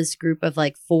something to this group of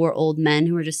like 4 old men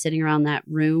who were just sitting around that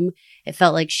room. It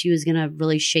felt like she was going to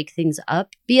really shake things up,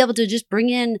 be able to just bring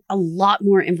in a lot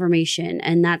more information.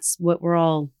 And that's what we're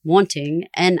all wanting.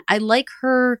 And I like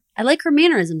her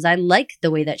mannerisms. I like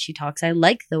the way that she talks. I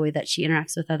like the way that she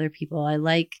interacts with other people. I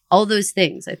like all those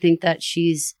things. I think that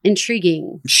she's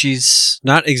intriguing. She's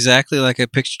not exactly like I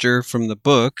pictured her from the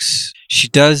books. She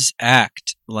does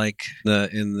act like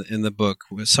in the book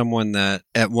with someone that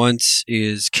at once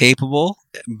is capable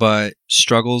but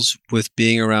struggles with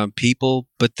being around people,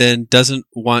 but then doesn't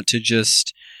want to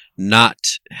just not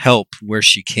help where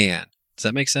she can. Does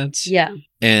that make sense? Yeah.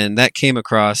 And that came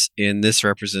across in this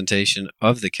representation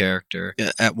of the character.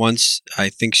 At once, I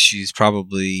think she's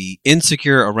probably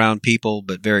insecure around people,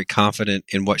 but very confident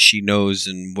in what she knows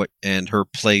and her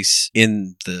place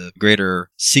in the greater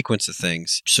sequence of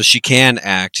things. So she can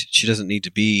act. She doesn't need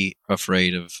to be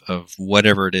afraid of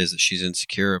whatever it is that she's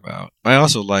insecure about. I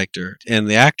also liked her. And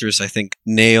the actress, I think,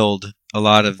 nailed a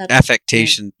lot of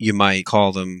affectation, you might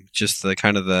call them. Just the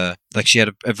kind of like she had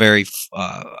a very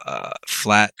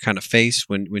flat kind of face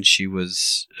when she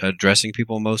was addressing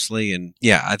people mostly. And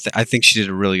yeah, I think she did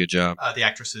a really good job. The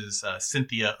actress is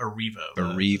Cynthia Erivo.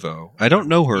 Erivo. I don't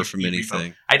know her from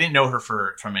anything. I didn't know her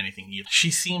from anything either.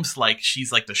 She seems like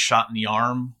she's like the shot in the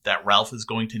arm that Ralph is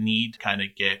going to need to kind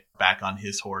of get back on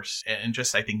his horse. And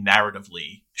just, I think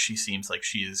narratively, she seems like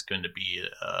she is going to be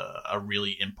a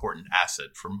really important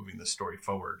asset for moving the story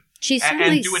forward. She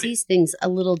certainly sees things a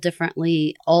little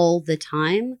differently all the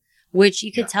time, which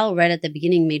you could tell right at the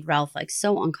beginning made Ralph like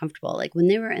so uncomfortable. Like when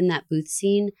they were in that booth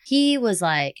scene, he was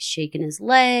like shaking his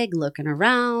leg, looking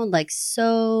around, like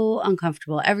so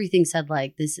uncomfortable. Everything said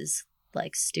like, this is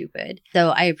like stupid. So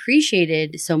I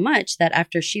appreciated so much that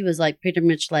after she was like pretty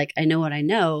much like, I know what I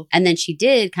know. And then she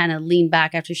did kind of lean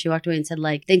back after she walked away and said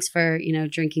like, thanks for,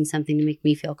 drinking something to make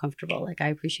me feel comfortable. Like I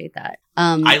appreciate that.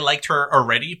 I liked her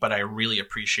already, but I really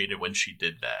appreciated when she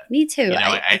did that. Me too.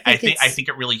 I think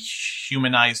it really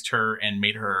humanized her and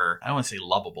made her, I don't want to say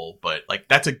lovable, but like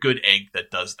that's a good egg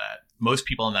that does that. Most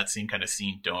people in that same kind of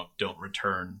scene don't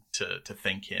return to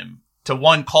thank him. To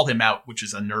one, call him out, which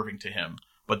is unnerving to him,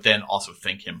 but then also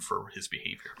thank him for his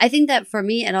behavior. I think that for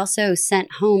me, it also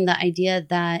sent home the idea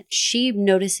that she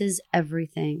notices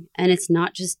everything. And it's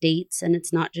not just dates and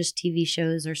it's not just TV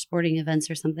shows or sporting events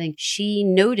or something. She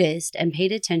noticed and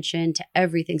paid attention to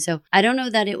everything. So I don't know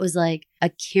that it was like a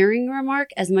caring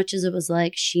remark as much as it was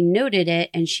like she noted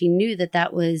it and she knew that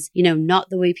that was, not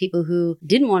the way people who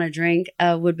didn't want to drink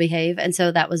would behave. And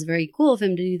so that was very cool of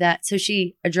him to do that. So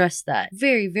she addressed that.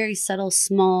 Very, very subtle,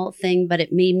 small thing, but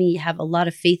it made me have a lot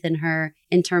of faith in her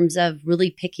in terms of really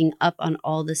picking up on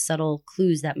all the subtle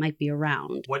clues that might be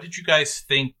around. What did you guys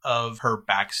think of her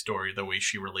backstory, the way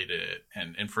she related it?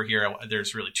 And for here,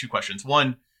 there's really two questions.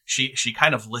 One, she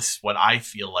kind of lists what I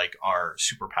feel like are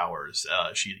superpowers.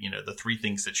 The three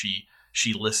things that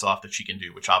she lists off that she can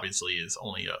do, which obviously is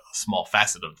only a small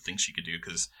facet of the things she could do,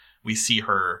 because we see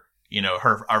her,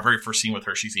 our very first scene with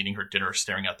her, she's eating her dinner,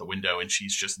 staring out the window, and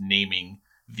she's just naming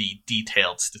the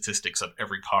detailed statistics of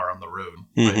every car on the road.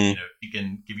 Mm-hmm. But, she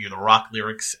can give you the rock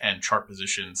lyrics and chart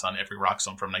positions on every rock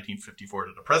song from 1954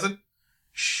 to the present.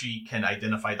 She can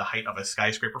identify the height of a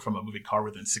skyscraper from a moving car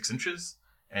within 6 inches.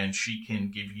 And she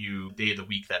can give you day of the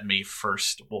week that May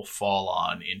 1st will fall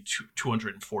on in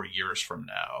 204 years from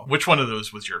now. Which one of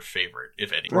those was your favorite,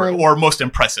 if any? Or most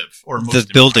impressive? Or most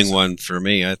the building one for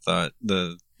me, I thought.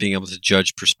 The being able to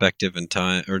judge perspective and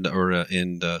time or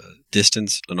in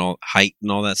distance and all height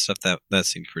and all that stuff, that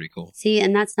seemed pretty cool. See,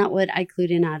 and that's not what I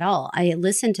clued in at all. I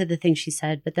listened to the thing she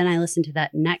said, but then I listened to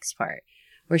that next part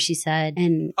where she said,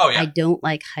 I don't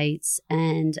like heights,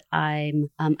 and I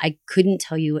couldn't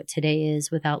tell you what today is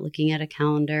without looking at a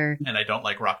calendar. And I don't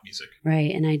like rock music.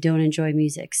 Right, and I don't enjoy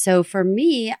music. So for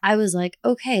me, I was like,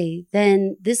 okay,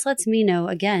 then this lets me know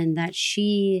again that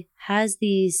she has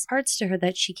these parts to her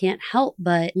that she can't help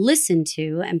but listen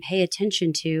to and pay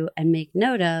attention to and make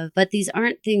note of. But these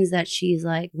aren't things that she's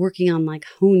like working on, like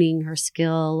honing her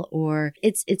skill, or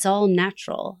it's all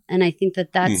natural. And I think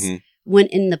that that's when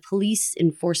in the police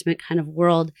enforcement kind of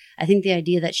world, I think the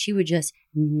idea that she would just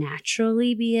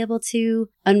naturally be able to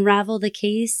unravel the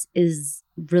case is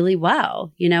really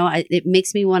wow. It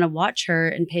makes me want to watch her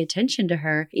and pay attention to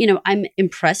her. I'm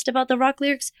impressed about the rock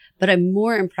lyrics, but I'm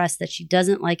more impressed that she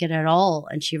doesn't like it at all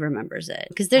and she remembers it.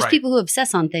 Because there's people who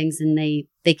obsess on things and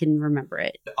they can remember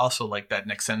it. I also like that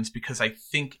next sentence because I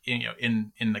think,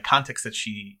 in the context that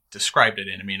she described it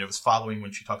in, it was following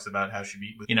when she talks about how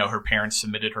her parents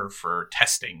submitted her for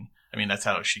testing. That's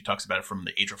how she talks about it from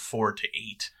the age of 4 to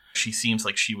 8. She seems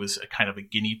like she was a kind of a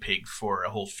guinea pig for a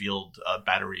whole field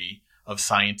battery of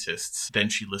scientists. Then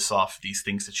she lists off these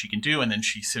things that she can do, and then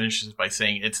she finishes by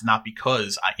saying it's not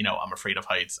because I'm afraid of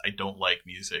heights, I don't like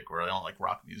music, or I don't like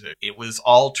rock music. It was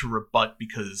all to rebut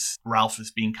because Ralph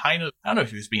is being kind of, I don't know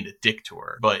if he was being a dick to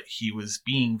her, but he was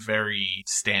being very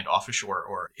standoffish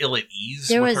or ill at ease.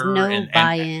 There with was her no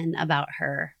buy-in about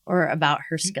her or about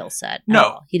her skill set.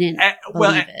 No, he didn't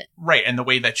believe it. Right, and the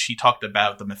way that she talked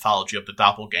about the mythology of the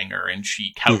doppelganger, and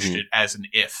she couched it as an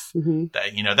if.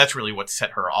 That that's really what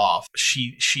set her off.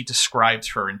 She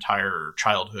describes her entire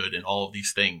childhood and all of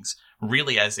these things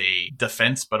really as a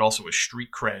defense, but also a street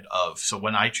cred of, so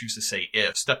when I choose to say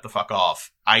if, step the fuck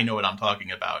off, I know what I'm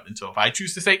talking about. And so if I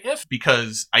choose to say if,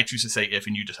 because I choose to say if,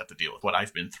 and you just have to deal with what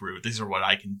I've been through, these are what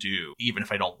I can do, even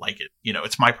if I don't like it. You know,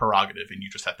 it's my prerogative, and you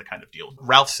just have to kind of deal with it.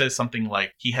 Ralph says something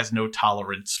like he has no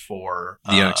tolerance for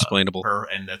the unexplainable. Her,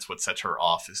 and that's what sets her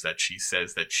off, is that she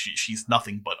says that she's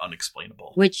nothing but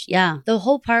unexplainable. Which, yeah, the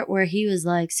whole part where he was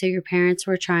like, so your parents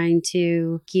were trying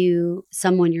to make you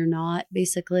someone you're not,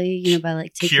 basically, you know, by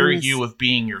like taking cure this... you of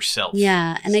being yourself.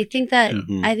 Yeah, and I think that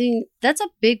Mhm. I think that's a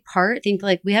big part. I think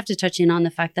like we have to touch in on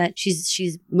the fact that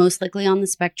she's most likely on the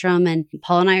spectrum, and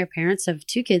Paul and I are parents of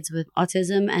 2 kids with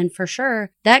autism, and for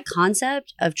sure that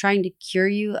concept of trying to cure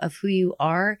you of who you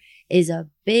are is a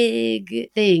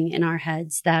big thing in our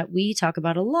heads that we talk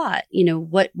about a lot. You know,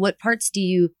 what parts do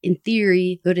you, in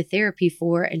theory, go to therapy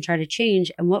for and try to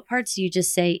change? And what parts do you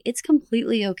just say, it's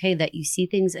completely okay that you see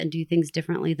things and do things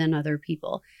differently than other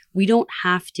people? We don't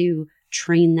have to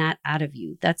train that out of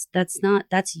you. That's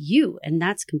you, and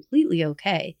that's completely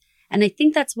okay. And I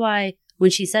think that's why when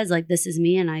she says like, this is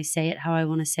me and I say it how I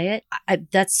want to say it,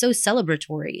 that's so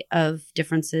celebratory of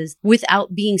differences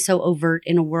without being so overt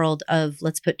in a world of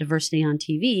let's put diversity on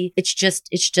TV. It's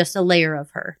just a layer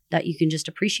of her that you can just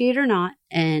appreciate or not.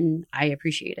 And I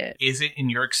appreciate it. Is it,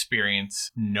 in your experience,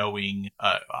 knowing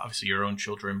obviously your own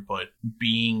children, but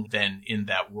being then in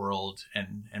that world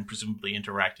and presumably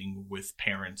interacting with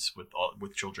parents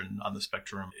with children on the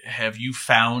spectrum, have you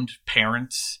found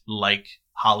parents like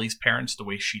Holly's parents the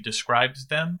way she describes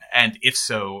them? And if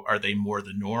so, are they more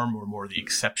the norm or more the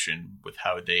exception with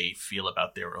how they feel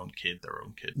about their own kid?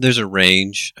 There's a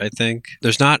range, I think.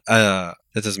 There's not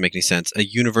that doesn't make any sense, a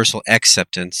universal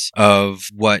acceptance of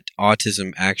what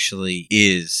autism actually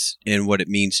is and what it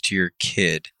means to your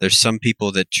kid. There's some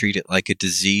people that treat it like a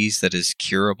disease that is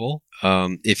curable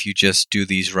if you just do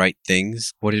these right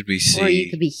things. What did we see? Or you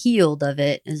could be healed of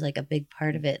it is like a big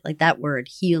part of it. Like that word,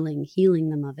 healing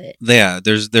them of it. Yeah,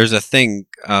 there's a thing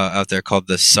out there called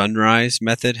the sunrise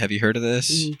method. Have you heard of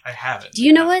this? Mm. I haven't. Do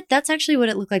you know what? That's actually what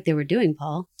it looked like they were doing,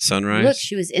 Paul. Sunrise? Look,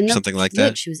 she was in the something like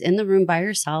that. She was in the room by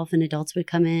herself, and adults would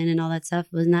come in and all that stuff.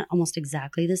 Wasn't that almost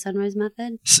exactly the sunrise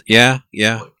method? Yeah.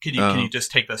 Can you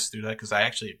just take us through that? Because I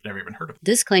actually have never even heard of it.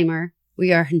 Disclaimer: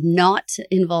 we are not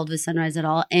involved with Sunrise at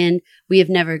all, and we have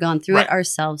never gone through it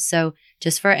ourselves. So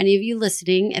just for any of you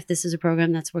listening, if this is a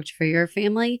program that's worked for your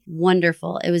family,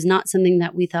 wonderful. It was not something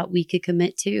that we thought we could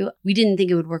commit to. We didn't think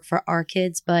it would work for our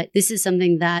kids, but this is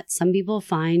something that some people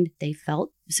find they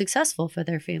felt successful for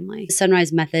their family. The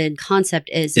Sunrise method concept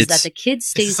is that the kid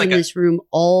stays in this room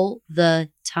all the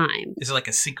time. Is it like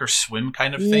a sink or swim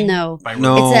kind of thing? No.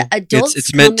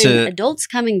 It's meant to adults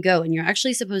come and go, and you're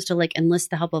actually supposed to like enlist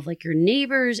the help of like your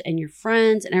neighbors and your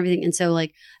friends and everything. And so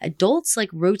like adults like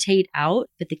rotate out,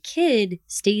 but the kid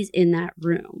stays in that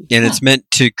room. And it's meant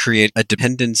to create a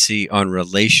dependency on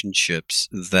relationships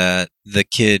that the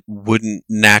kid wouldn't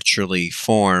naturally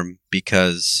form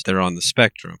because they're on the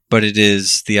spectrum. But it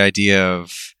is the idea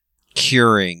of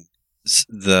curing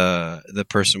the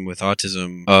person with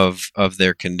autism of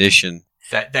their condition.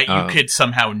 That you could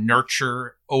somehow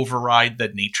nurture, override the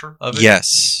nature of it?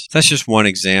 Yes. That's just one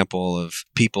example of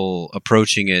people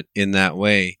approaching it in that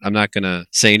way. I'm not going to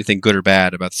say anything good or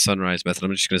bad about the Sunrise method.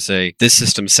 I'm just going to say this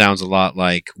system sounds a lot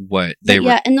like what they were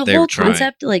trying. Yeah, and the whole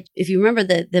concept, like if you remember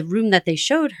the room that they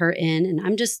showed her in, and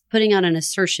I'm just putting out an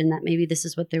assertion that maybe this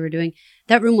is what they were doing,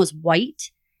 that room was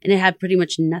white. And it had pretty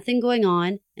much nothing going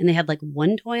on. And they had like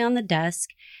one toy on the desk.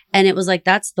 And it was like,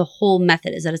 that's the whole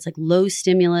method, is that it's like low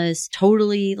stimulus,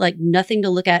 totally like nothing to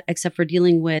look at except for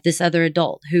dealing with this other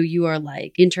adult who you are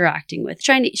like interacting with.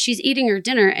 She's eating her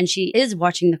dinner and she is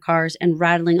watching the cars and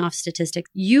rattling off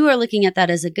statistics. You are looking at that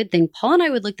as a good thing. Paul and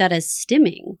I would look at that as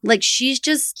stimming. Like she's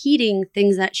just heating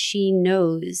things that she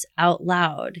knows out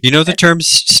loud. You know the term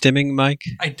stimming, Mike?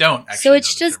 I don't actually. So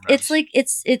it's just, it's like,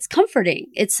 it's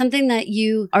comforting. It's something that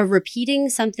you are repeating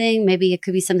something. Maybe it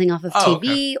could be something off of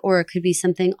TV, or it could be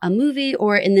something, a movie,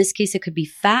 or in this case, it could be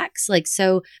facts. Like,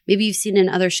 so maybe you've seen in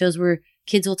other shows where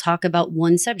kids will talk about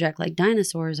one subject, like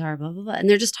dinosaurs are blah, blah, blah. And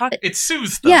they're just talking. It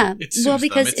soothes them. Yeah. It soothes well,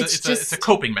 because them. It's a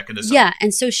coping mechanism. Yeah.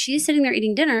 And so she's sitting there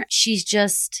eating dinner. She's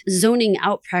just zoning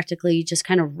out practically, just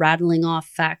kind of rattling off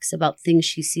facts about things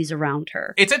she sees around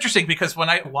her. It's interesting because when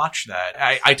I watched that,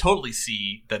 I totally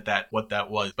see what that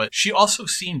was. But she also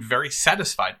seemed very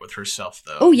satisfied with herself,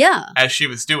 though. Oh, yeah. As she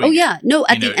was doing it. Oh, yeah. No,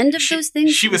 at the end of those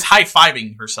things. She was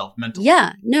high-fiving herself mentally.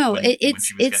 Yeah. No,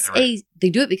 it's a they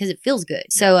do it because it feels good.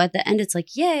 So at the end, it's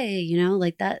like, yay, you know,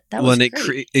 like that was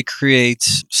great. It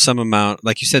creates some amount,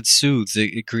 like you said, soothes.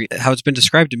 How it's been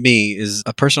described to me is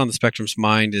a person on the spectrum's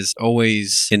mind is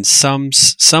always in some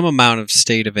amount of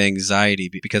state of anxiety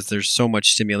because there's so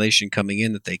much stimulation coming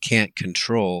in that they can't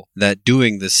control, that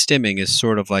doing the stimming is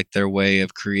sort of like their way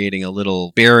of creating a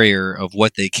little barrier of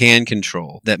what they can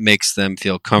control that makes them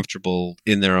feel comfortable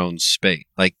in their own space.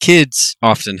 Like kids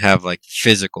often have like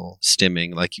physical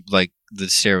stimming, like the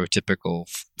stereotypical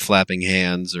flapping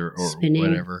hands or spinning,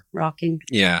 whatever. Rocking.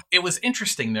 Yeah. It was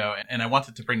interesting, though, and I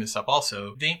wanted to bring this up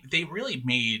also. They really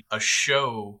made a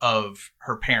show of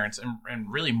her parents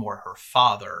and really more her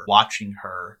father watching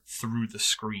her through the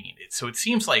screen. So it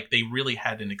seems like they really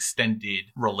had an extended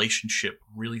relationship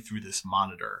really through this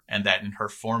monitor, and that in her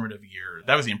formative years,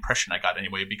 that was the impression I got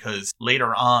anyway, because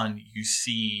later on you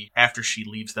see after she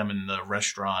leaves them in the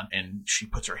restaurant and she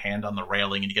puts her hand on the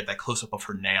railing and you get that close-up of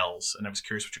her nails. And I was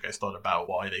curious what you guys thought about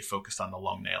why they focused on the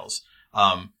long nails.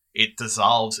 It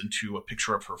dissolves into a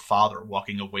picture of her father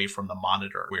walking away from the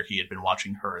monitor where he had been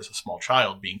watching her as a small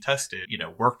child being tested,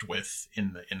 worked with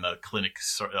in the clinic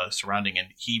surrounding, and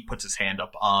he puts his hand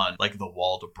up on like the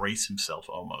wall to brace himself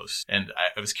almost. And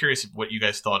I was curious what you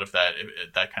guys thought of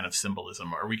that kind of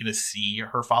symbolism. Are we going to see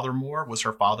her father more? Was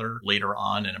her father later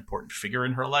on an important figure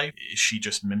in her life? Is she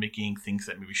just mimicking things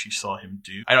that maybe she saw him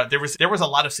do? I don't. There was a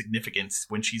lot of significance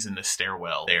when she's in the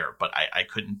stairwell there, but I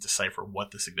couldn't decipher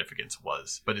what the significance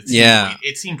was. But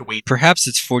it seemed weight. Perhaps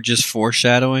it's for just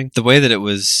foreshadowing. The way that it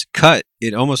was cut,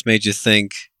 it almost made you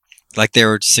think like they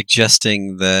were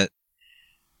suggesting that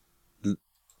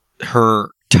her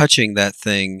touching that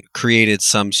thing created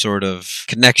some sort of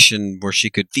connection where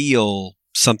she could feel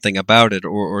something about it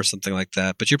or something like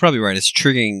that. But you're probably right. It's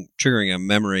triggering a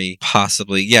memory,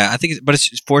 possibly. Yeah, I think, but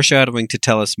it's foreshadowing to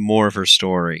tell us more of her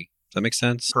story. Does that make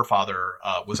sense? Her father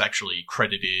was actually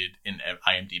credited in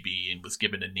IMDb and was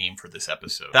given a name for this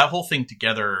episode. That whole thing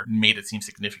together made it seem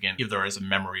significant, either as a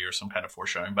memory or some kind of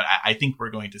foreshadowing. But I think we're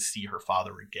going to see her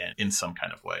father again in some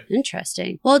kind of way.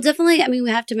 Interesting. Well, definitely, I mean, we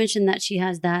have to mention that she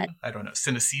has that... I don't know,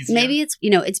 synesthesia? Maybe it's,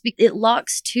 it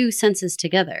locks two senses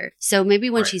together. So maybe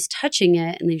when she's touching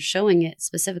it and they're showing it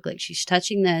specifically, she's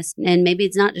touching this, and maybe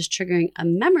it's not just triggering a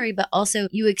memory, but also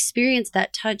you experience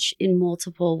that touch in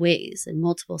multiple ways, in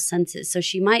multiple senses. So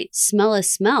she might smell a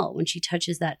smell when she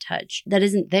touches that touch that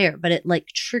isn't there, but it like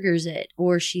triggers it,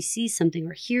 or she sees something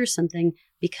or hears something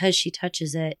because she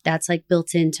touches it. That's like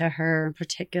built into her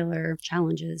particular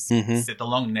challenges. Mm-hmm. Did the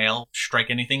long nail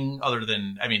strike anything other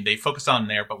than, I mean, they focused on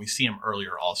there, but we see him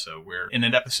earlier also, where in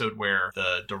an episode where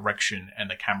the direction and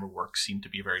the camera work seemed to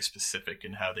be very specific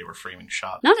in how they were framing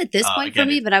shots. Not at this point for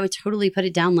me, but I would totally put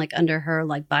it down like under her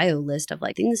like bio list of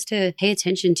like things to pay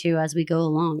attention to as we go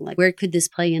along. Like where could this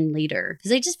play in later?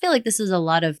 Because I just feel like this is a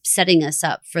lot of setting us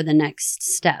up for the next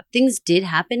step. Things did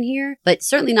happen here, but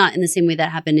certainly not in the same way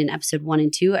that happened in episode 1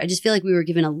 and 2. I just feel like we were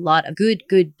given a lot of good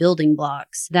building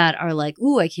blocks that are like,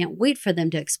 ooh, I can't wait for them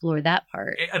to explore that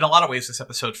part. In a lot of ways, this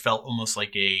episode felt almost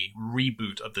like a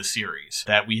reboot of the series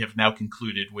that we have now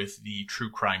concluded with the true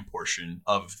crime portion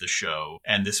of the show.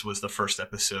 And this was the first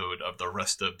episode of the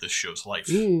rest of the show's life.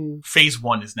 Phase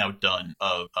 1 is now done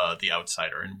of The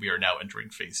Outsider, and we are now entering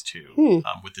phase 2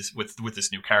 with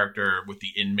this new character, with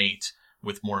the inmate,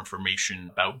 with more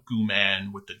information about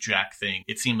Goo-Man, with the Jack thing.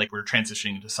 It seemed like we were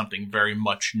transitioning into something very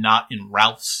much not in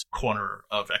Ralph's corner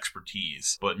of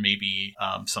expertise, but maybe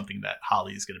something that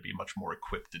Holly is going to be much more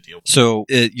equipped to deal with. So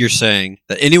you're saying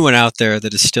that anyone out there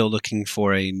that is still looking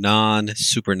for a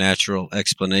non-supernatural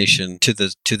explanation to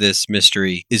this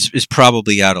mystery is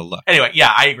probably out of luck. Anyway,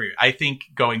 yeah, I agree. I think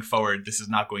going forward, this is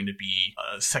not going to be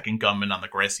a second gunman on the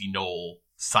grassy knoll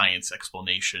science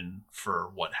explanation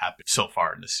for what happened so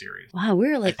far in the series. Wow, we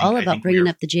were like all about bringing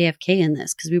up the JFK in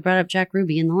this because we brought up Jack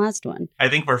Ruby in the last one. I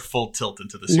think we're full tilt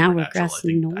into the now supernatural.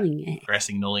 We're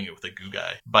grassy knolling it with a goo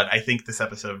guy. But I think this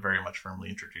episode very much firmly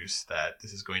introduced that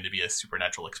this is going to be a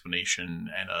supernatural explanation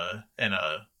and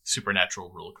a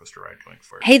supernatural roller coaster ride going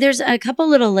forward. Hey, there's a couple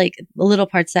little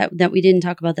parts that we didn't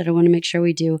talk about that I want to make sure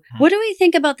we do. What do we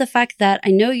think about the fact that I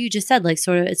know you just said it's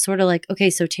sort of like, okay,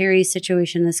 so Terry's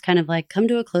situation is kind of like come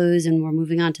to a close and we're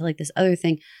moving on to like this other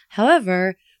thing.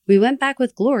 However, we went back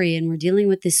with Glory and we're dealing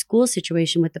with this school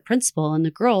situation with the principal and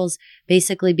the girls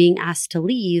basically being asked to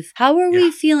leave. How are we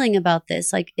feeling about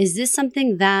this? Like, is this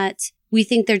something that we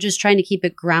think they're just trying to keep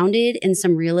it grounded in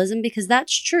some realism? Because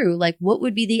that's true. Like, what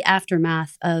would be the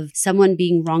aftermath of someone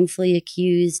being wrongfully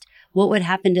accused? What would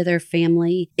happen to their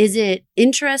family? Is it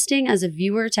interesting as a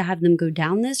viewer to have them go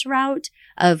down this route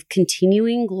of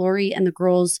continuing Glory and the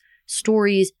girls'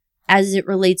 stories as it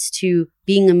relates to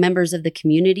being a members of the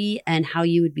community and how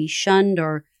you would be shunned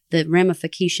or the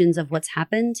ramifications of what's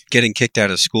happened. Getting kicked out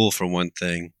of school, for one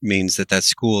thing, means that that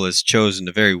school has chosen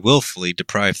to very willfully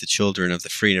deprive the children of the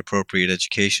free and appropriate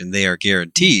education they are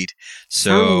guaranteed.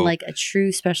 So, Sound like a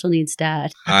true special needs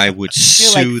dad. I would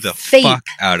You're like, sue the "Fate, fuck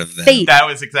out of them. fate. That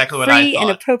was exactly what I Free thought.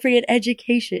 and appropriate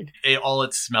education. All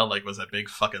it smelled like was a big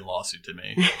fucking lawsuit to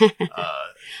me.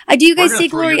 Do you guys We're gonna see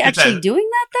throw Glory your kids actually out. doing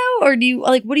that though? Or do you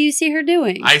what do you see her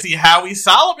doing? I see Howie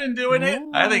Solomon doing it.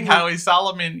 I think Oh. Howie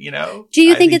Solomon, Do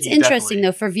you I think it's he interesting definitely-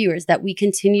 though for viewers that we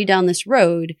continue down this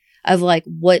road of like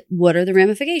what are the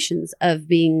ramifications of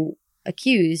being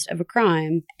accused of a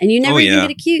crime and you never even yeah.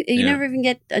 get accused, you Yeah. never even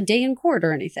get a day in court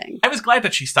or anything. I was glad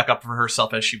that she stuck up for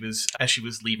herself as she was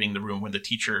leaving the room when the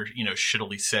teacher,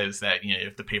 shittily says that you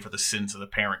have to pay for the sins of the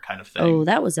parent kind of thing. Oh,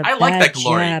 that was a I bad like that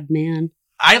Glory. jab, man.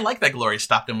 I like that Glory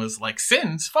stopped and was like,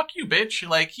 "Sins? Fuck you, bitch!"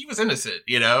 Like he was innocent.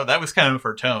 That was kind of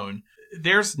her tone.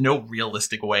 There's no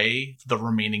realistic way the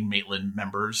remaining Maitland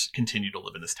members continue to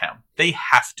live in this town. They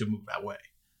have to move that way.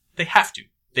 They have to.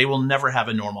 They will never have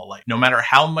a normal life. No matter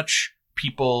how much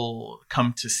people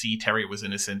come to see Terry was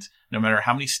innocent, no matter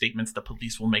how many statements the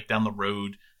police will make down the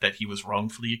road that he was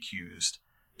wrongfully accused,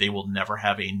 they will never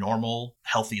have a normal,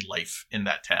 healthy life in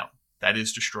that town. That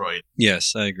is destroyed.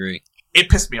 Yes, I agree. It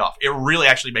pissed me off. It really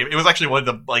actually it was actually one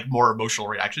of the more emotional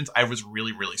reactions. I was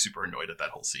really, really super annoyed at that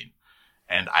whole scene.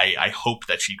 And I hope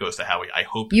that she goes to Howie. I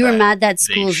hope You were that mad that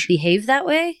they schools behave that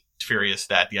way? furious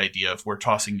that the idea of we're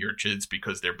tossing your kids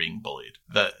because they're being bullied.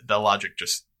 The logic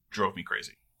just drove me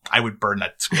crazy. I would burn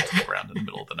that school to the ground in the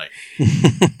middle of the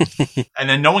night. And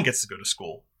then no one gets to go to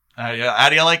school. How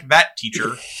do you like that,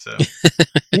 teacher? So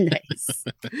Nice.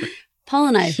 Paul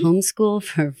and I homeschool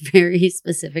for very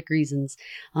specific reasons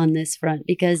on this front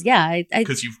because, I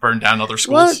because you've burned down other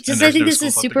schools. well, and just there's I think no this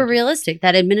schools is left to super go to. realistic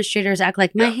that administrators act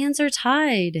like my Yeah. hands are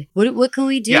tied. What can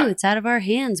we do? Yeah. It's out of our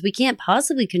hands. We can't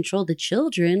possibly control the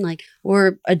children,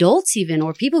 or adults even,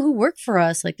 or people who work for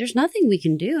us. Like, there's nothing we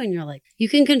can do. And you're like, you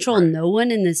can control Right. no one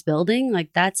in this building.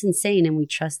 Like, that's insane. And we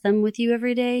trust them with you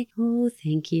every day. Oh,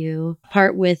 thank you.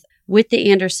 Part with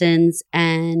the Andersons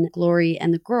and Glory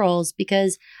and the girls,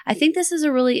 because I think this is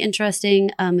a really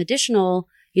interesting additional,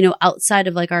 outside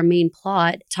of like our main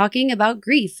plot, talking about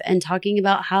grief and talking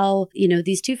about how,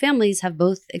 these two families have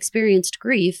both experienced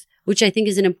grief, which I think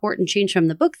is an important change from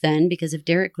the book then, because if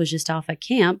Derek was just off at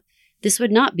camp, this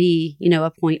would not be, a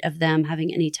point of them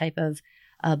having any type of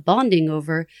bonding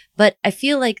over. But I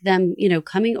feel like them,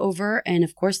 coming over, and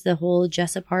of course the whole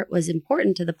Jessa part was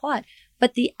important to the plot.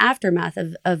 But the aftermath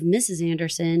of Mrs.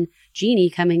 Anderson,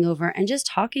 Jeannie coming over and just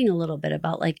talking a little bit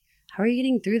about like, how are you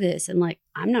getting through this? And like,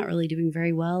 I'm not really doing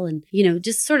very well. And,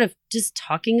 just sort of just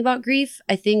talking about grief,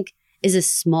 I think is a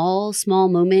small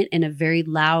moment in a very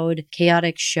loud,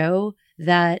 chaotic show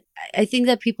that I think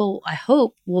that people, I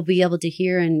hope, will be able to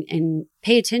hear and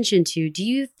pay attention to. Do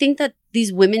you think that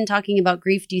these women talking about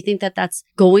grief, do you think that that's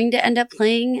going to end up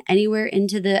playing anywhere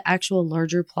into the actual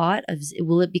larger plot?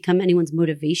 Will it become anyone's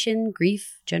motivation,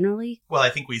 grief generally? Well, I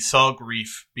think we saw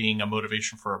grief being a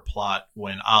motivation for a plot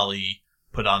when Ollie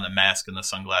put on the mask and the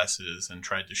sunglasses and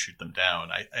tried to shoot them down.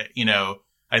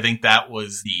 I think that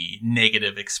was the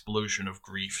negative explosion of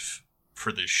grief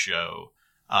for this show.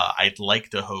 I'd like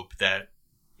to hope that,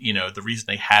 the reason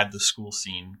they had the school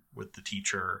scene with the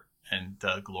teacher and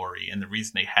Glory, and the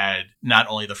reason they had not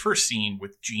only the first scene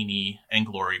with Jeannie and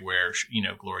Glory where,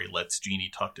 Glory lets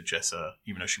Jeannie talk to Jessa,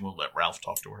 even though she won't let Ralph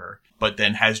talk to her, but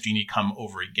then has Jeannie come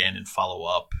over again and follow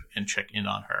up and check in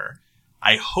on her.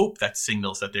 I hope that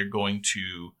signals that they're going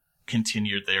to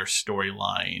continue their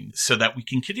storyline so that we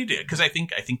can continue to, because I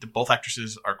think that both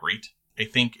actresses are great. I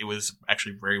think it was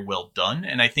actually very well done,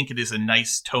 and I think it is a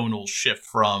nice tonal shift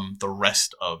from the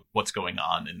rest of what's going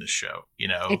on in the show.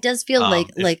 It does feel like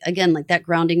that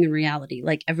grounding in reality.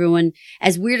 Like everyone,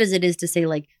 as weird as it is to say,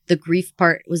 like the grief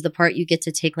part was the part you get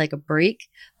to take like a break,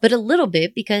 but a little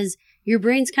bit because your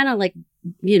brain's kind of like,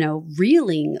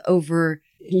 reeling over.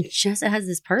 Jessa has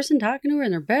this person talking to her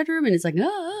in their bedroom, and it's like,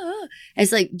 ah.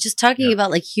 It's like just talking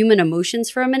about like human emotions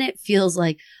for a minute feels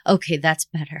like, okay, that's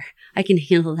better. I can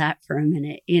handle that for a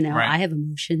minute. Right. I have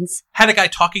emotions. Had a guy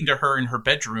talking to her in her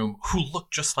bedroom who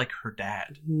looked just like her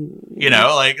dad.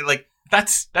 Like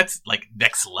that's like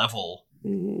next level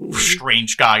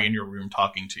strange guy in your room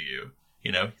talking to you.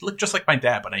 He looked just like my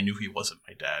dad, but I knew he wasn't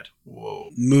my dad. Whoa.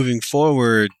 Moving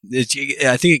forward, I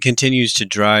think it continues to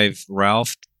drive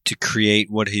Ralph to create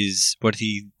what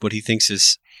he thinks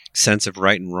is sense of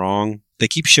right and wrong. They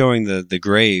keep showing the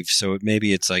grave, so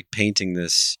maybe it's like painting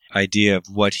this idea of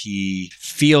what he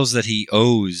feels that he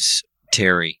owes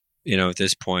Terry, at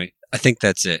this point. I think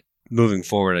that's it. moving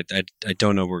forward, I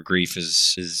don't know where grief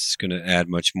is going to add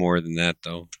much more than that,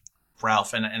 though.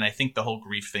 Ralph, and I think the whole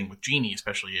grief thing with Jeannie,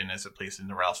 especially, and as it plays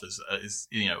into Ralph, is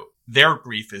their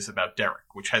grief is about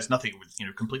Derek, which has nothing with,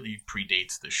 completely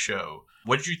predates the show.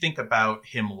 What did you think about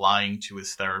him lying to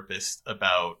his therapist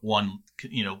about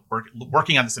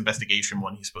working on this investigation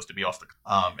when he's supposed to be off the,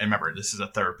 and remember, this is a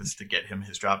therapist to get him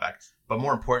his job back, but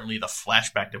more importantly, the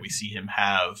flashback that we see him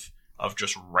have of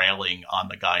just railing on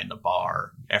the guy in the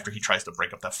bar after he tries to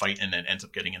break up that fight and then ends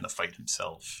up getting in the fight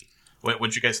himself. What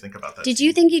did you guys think about that? Did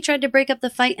you think he tried to break up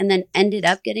the fight and then ended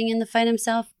up getting in the fight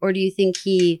himself? Or do you think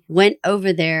he went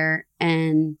over there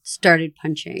and started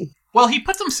punching? Well, he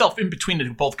puts himself in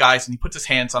between both guys and he puts his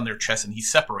hands on their chest and he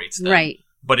separates them. Right.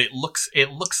 But it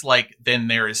looks like then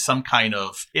there is some kind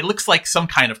of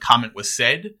comment was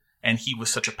said and he was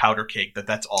such a powder cake that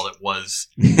that's all it was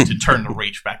to turn the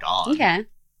rage back on. Okay.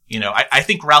 I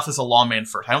think Ralph is a lawman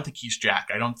first. I don't think he's Jack.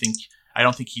 I don't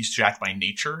think he's Jack by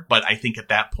nature, but I think at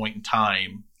that point in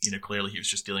time, clearly he was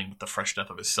just dealing with the fresh death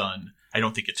of his son. I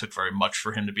don't think it took very much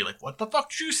for him to be like, "What the fuck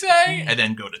did you say?" and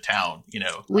then go to town.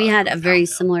 We had a very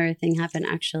similar thing happen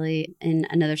actually in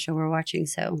another show we're watching,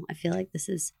 so I feel like this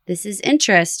is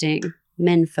interesting.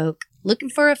 Menfolk looking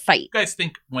for a fight. You guys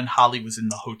think when Holly was in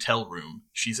the hotel room,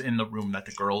 she's in the room that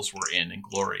the girls were in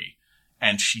Glory,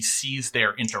 and she sees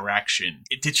their interaction.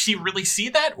 Did she really see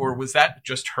that, or was that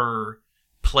just her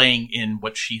playing in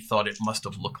what she thought it must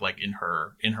have looked like in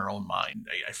her own mind?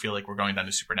 I feel like we're going down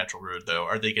the supernatural road, though.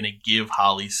 Are they going to give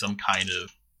Holly some kind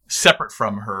of, separate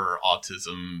from her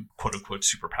autism, quote unquote,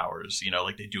 superpowers,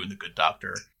 like they do in The Good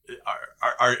Doctor?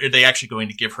 Are they actually going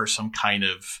to give her some kind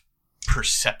of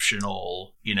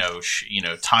perceptional,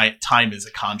 time is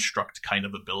a construct kind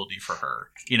of ability for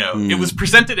her? It was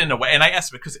presented in a way, and I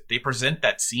asked because they present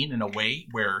that scene in a way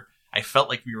where I felt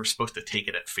like we were supposed to take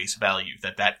it at face value,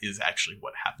 that is actually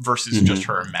what happened versus just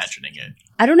her imagining it.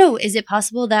 I don't know. Is it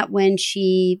possible that when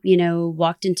she,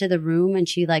 walked into the room and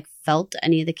she felt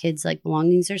any of the kids'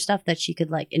 belongings or stuff that she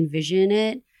could envision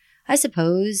it? I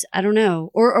suppose. I don't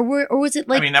know. Or was it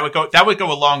I mean, that would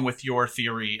go along with your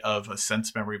theory of a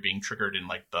sense memory being triggered in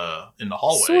in the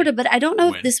hallway. Sort of, but I don't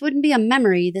know if this wouldn't be a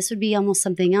memory. This would be almost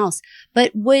something else.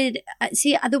 But the way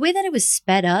that it was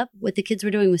sped up, what the kids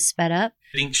were doing was sped up.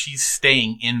 I think she's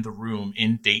staying in the room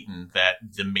in Dayton that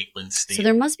the Maitland stayed. So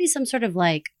there must be some sort of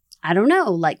I don't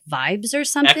know, vibes or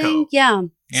something. Echo. Yeah.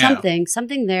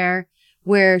 Something there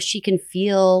where she can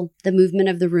feel the movement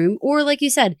of the room. Or like you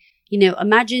said,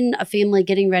 imagine a family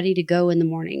getting ready to go in the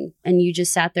morning and you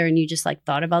just sat there and you just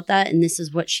thought about that. And this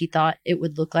is what she thought it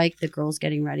would look like. The girls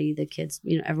getting ready, the kids,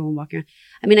 everyone walking around.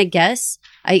 I mean, I guess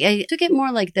I took it more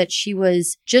like that she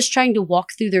was just trying to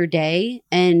walk through their day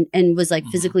and was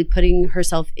physically putting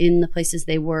herself in the places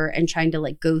they were and trying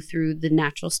to go through the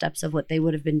natural steps of what they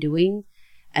would have been doing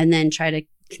and then try to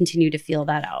continue to feel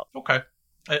that out. Okay.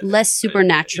 Less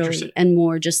supernaturally and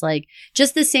more just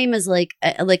the same as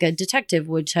a detective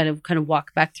would kind of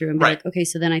walk back through and be okay,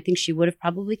 so then I think she would have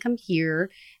probably come here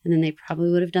and then they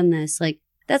probably would have done this.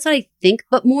 That's what I think,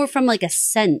 but more from a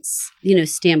sense,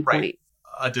 standpoint. Right.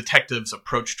 A detective's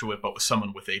approach to it, but with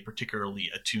someone with a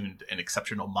particularly attuned and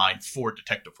exceptional mind for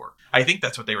detective work. I think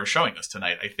that's what they were showing us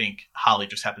tonight. I think Holly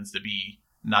just happens to be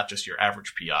not just your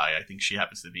average PI. I think she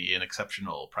happens to be an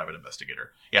exceptional private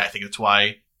investigator. Yeah, I think that's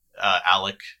why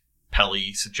Alec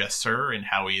Pelly suggests her and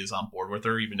Howie is on board with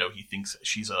her, even though he thinks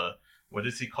she's what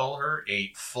does he call her?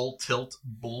 A full tilt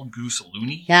bull goose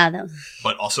loony? Yeah.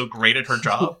 But also great at her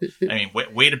job. I mean,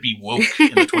 way to be woke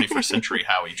in the 21st century,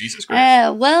 Howie. Jesus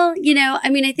Christ. Well,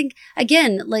 I think,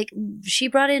 again, she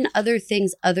brought in other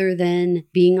things other than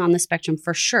being on the spectrum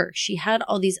for sure. She had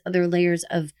all these other layers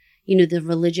of, the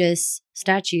religious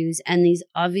statues and these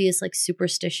obvious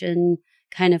superstition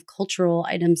kind of cultural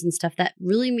items and stuff that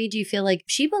really made you feel like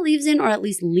she believes in or at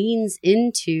least leans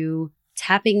into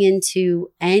tapping into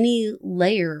any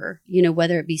layer,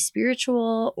 whether it be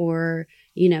spiritual or,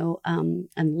 and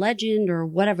legend or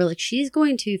whatever. She's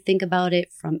going to think about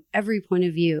it from every point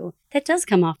of view. That does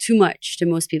come off too much to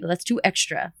most people. That's too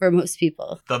extra for most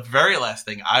people. The very last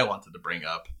thing I wanted to bring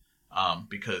up,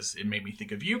 because it made me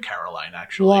think of you, Caroline,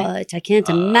 actually. What? I can't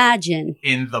imagine.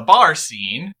 In the bar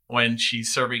scene, when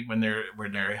she's serving, when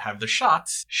they have the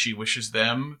shots, she wishes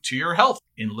them to your health.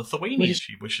 In Lithuanian,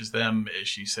 she wishes them,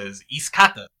 she says,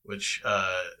 Iskata, which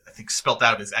I think spelt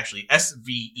out is actually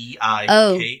Sveikata.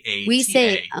 Oh, we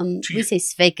say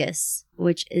Sveikas,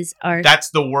 which is our...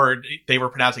 That's the word. They were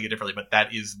pronouncing it differently, but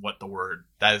that is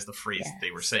the phrase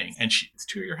they were saying. And it's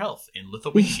to your health in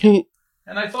Lithuanian.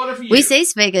 And I thought of you. We say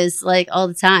Svegas like all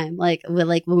the time. Like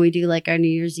when we do like our New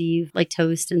Year's Eve like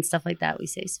toast and stuff like that, we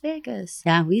say Svegas.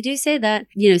 Yeah, we do say that.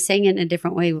 You know, saying it in a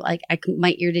different way. Like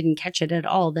my ear didn't catch it at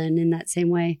all then in that same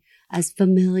way as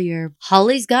familiar.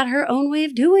 Holly's got her own way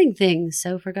of doing things.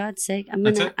 So for God's sake, I'm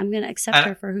gonna accept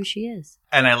her for who she is.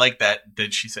 And I like that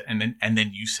she said, and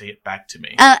then you say it back to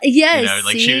me. Yes, you know,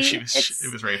 like she was.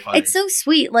 It was very funny. It's so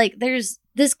sweet. Like there's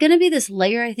going to be this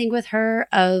layer, I think, with her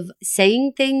of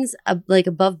saying things like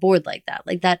above board like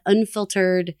that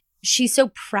unfiltered. She's so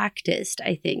practiced,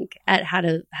 I think, at how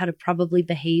to probably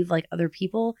behave like other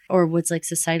people or what's like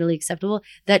societally acceptable,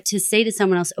 that to say to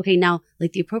someone else, okay, now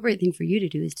like the appropriate thing for you to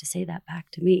do is to say that back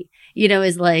to me, you know,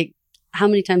 is like, how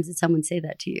many times did someone say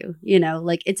that to you? You know,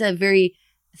 like it's a very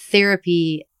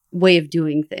therapy way of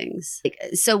doing things.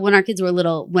 So when our kids were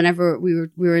little, whenever we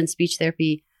were in speech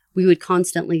therapy, we would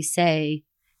constantly say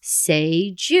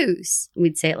juice.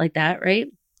 We'd say it like that, right?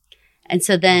 And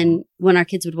so then when our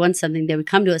kids would want something, they would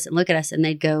come to us and look at us and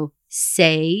they'd go,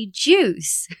 say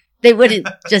juice. They wouldn't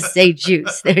just say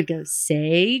juice. They would go,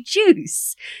 say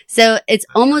juice. So it's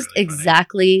almost really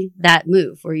exactly that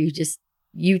move where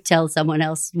you tell someone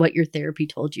else what your therapy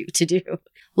told you to do.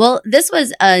 Well, this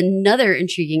was another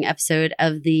intriguing episode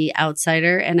of The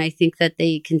Outsider, and I think that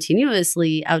they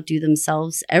continuously outdo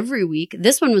themselves every week.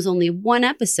 This one was only one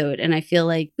episode, and I feel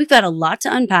like we've got a lot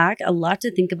to unpack, a lot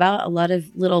to think about, a lot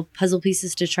of little puzzle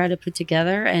pieces to try to put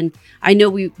together. And I know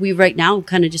we right now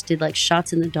kind of just did like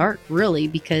shots in the dark, really,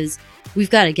 because we've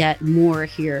got to get more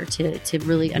here to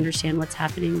really understand what's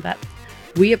happening. But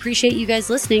we appreciate you guys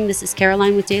listening. This is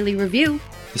Caroline with Daily Review.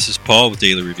 This is Paul with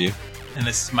Daily Review. And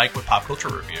this is Mike with Pop Culture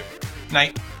Review.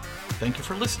 Night. Thank you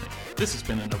for listening. This has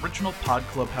been an original Pod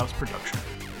Clubhouse production.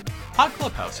 Pod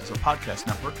Clubhouse is a podcast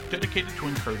network dedicated to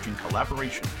encouraging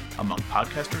collaboration among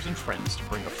podcasters and friends to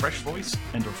bring a fresh voice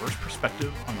and diverse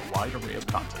perspective on a wide array of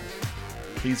content.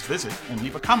 Please visit and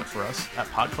leave a comment for us at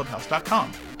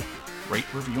podclubhouse.com. Rate,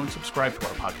 review, and subscribe to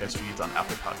our podcast feeds on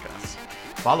Apple Podcasts.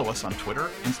 Follow us on Twitter,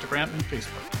 Instagram, and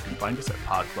Facebook. You can find us at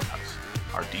Pod Clubhouse.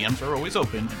 Our DMs are always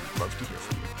open, and we'd love to hear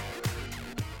from you.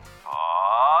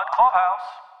 Pod Clubhouse.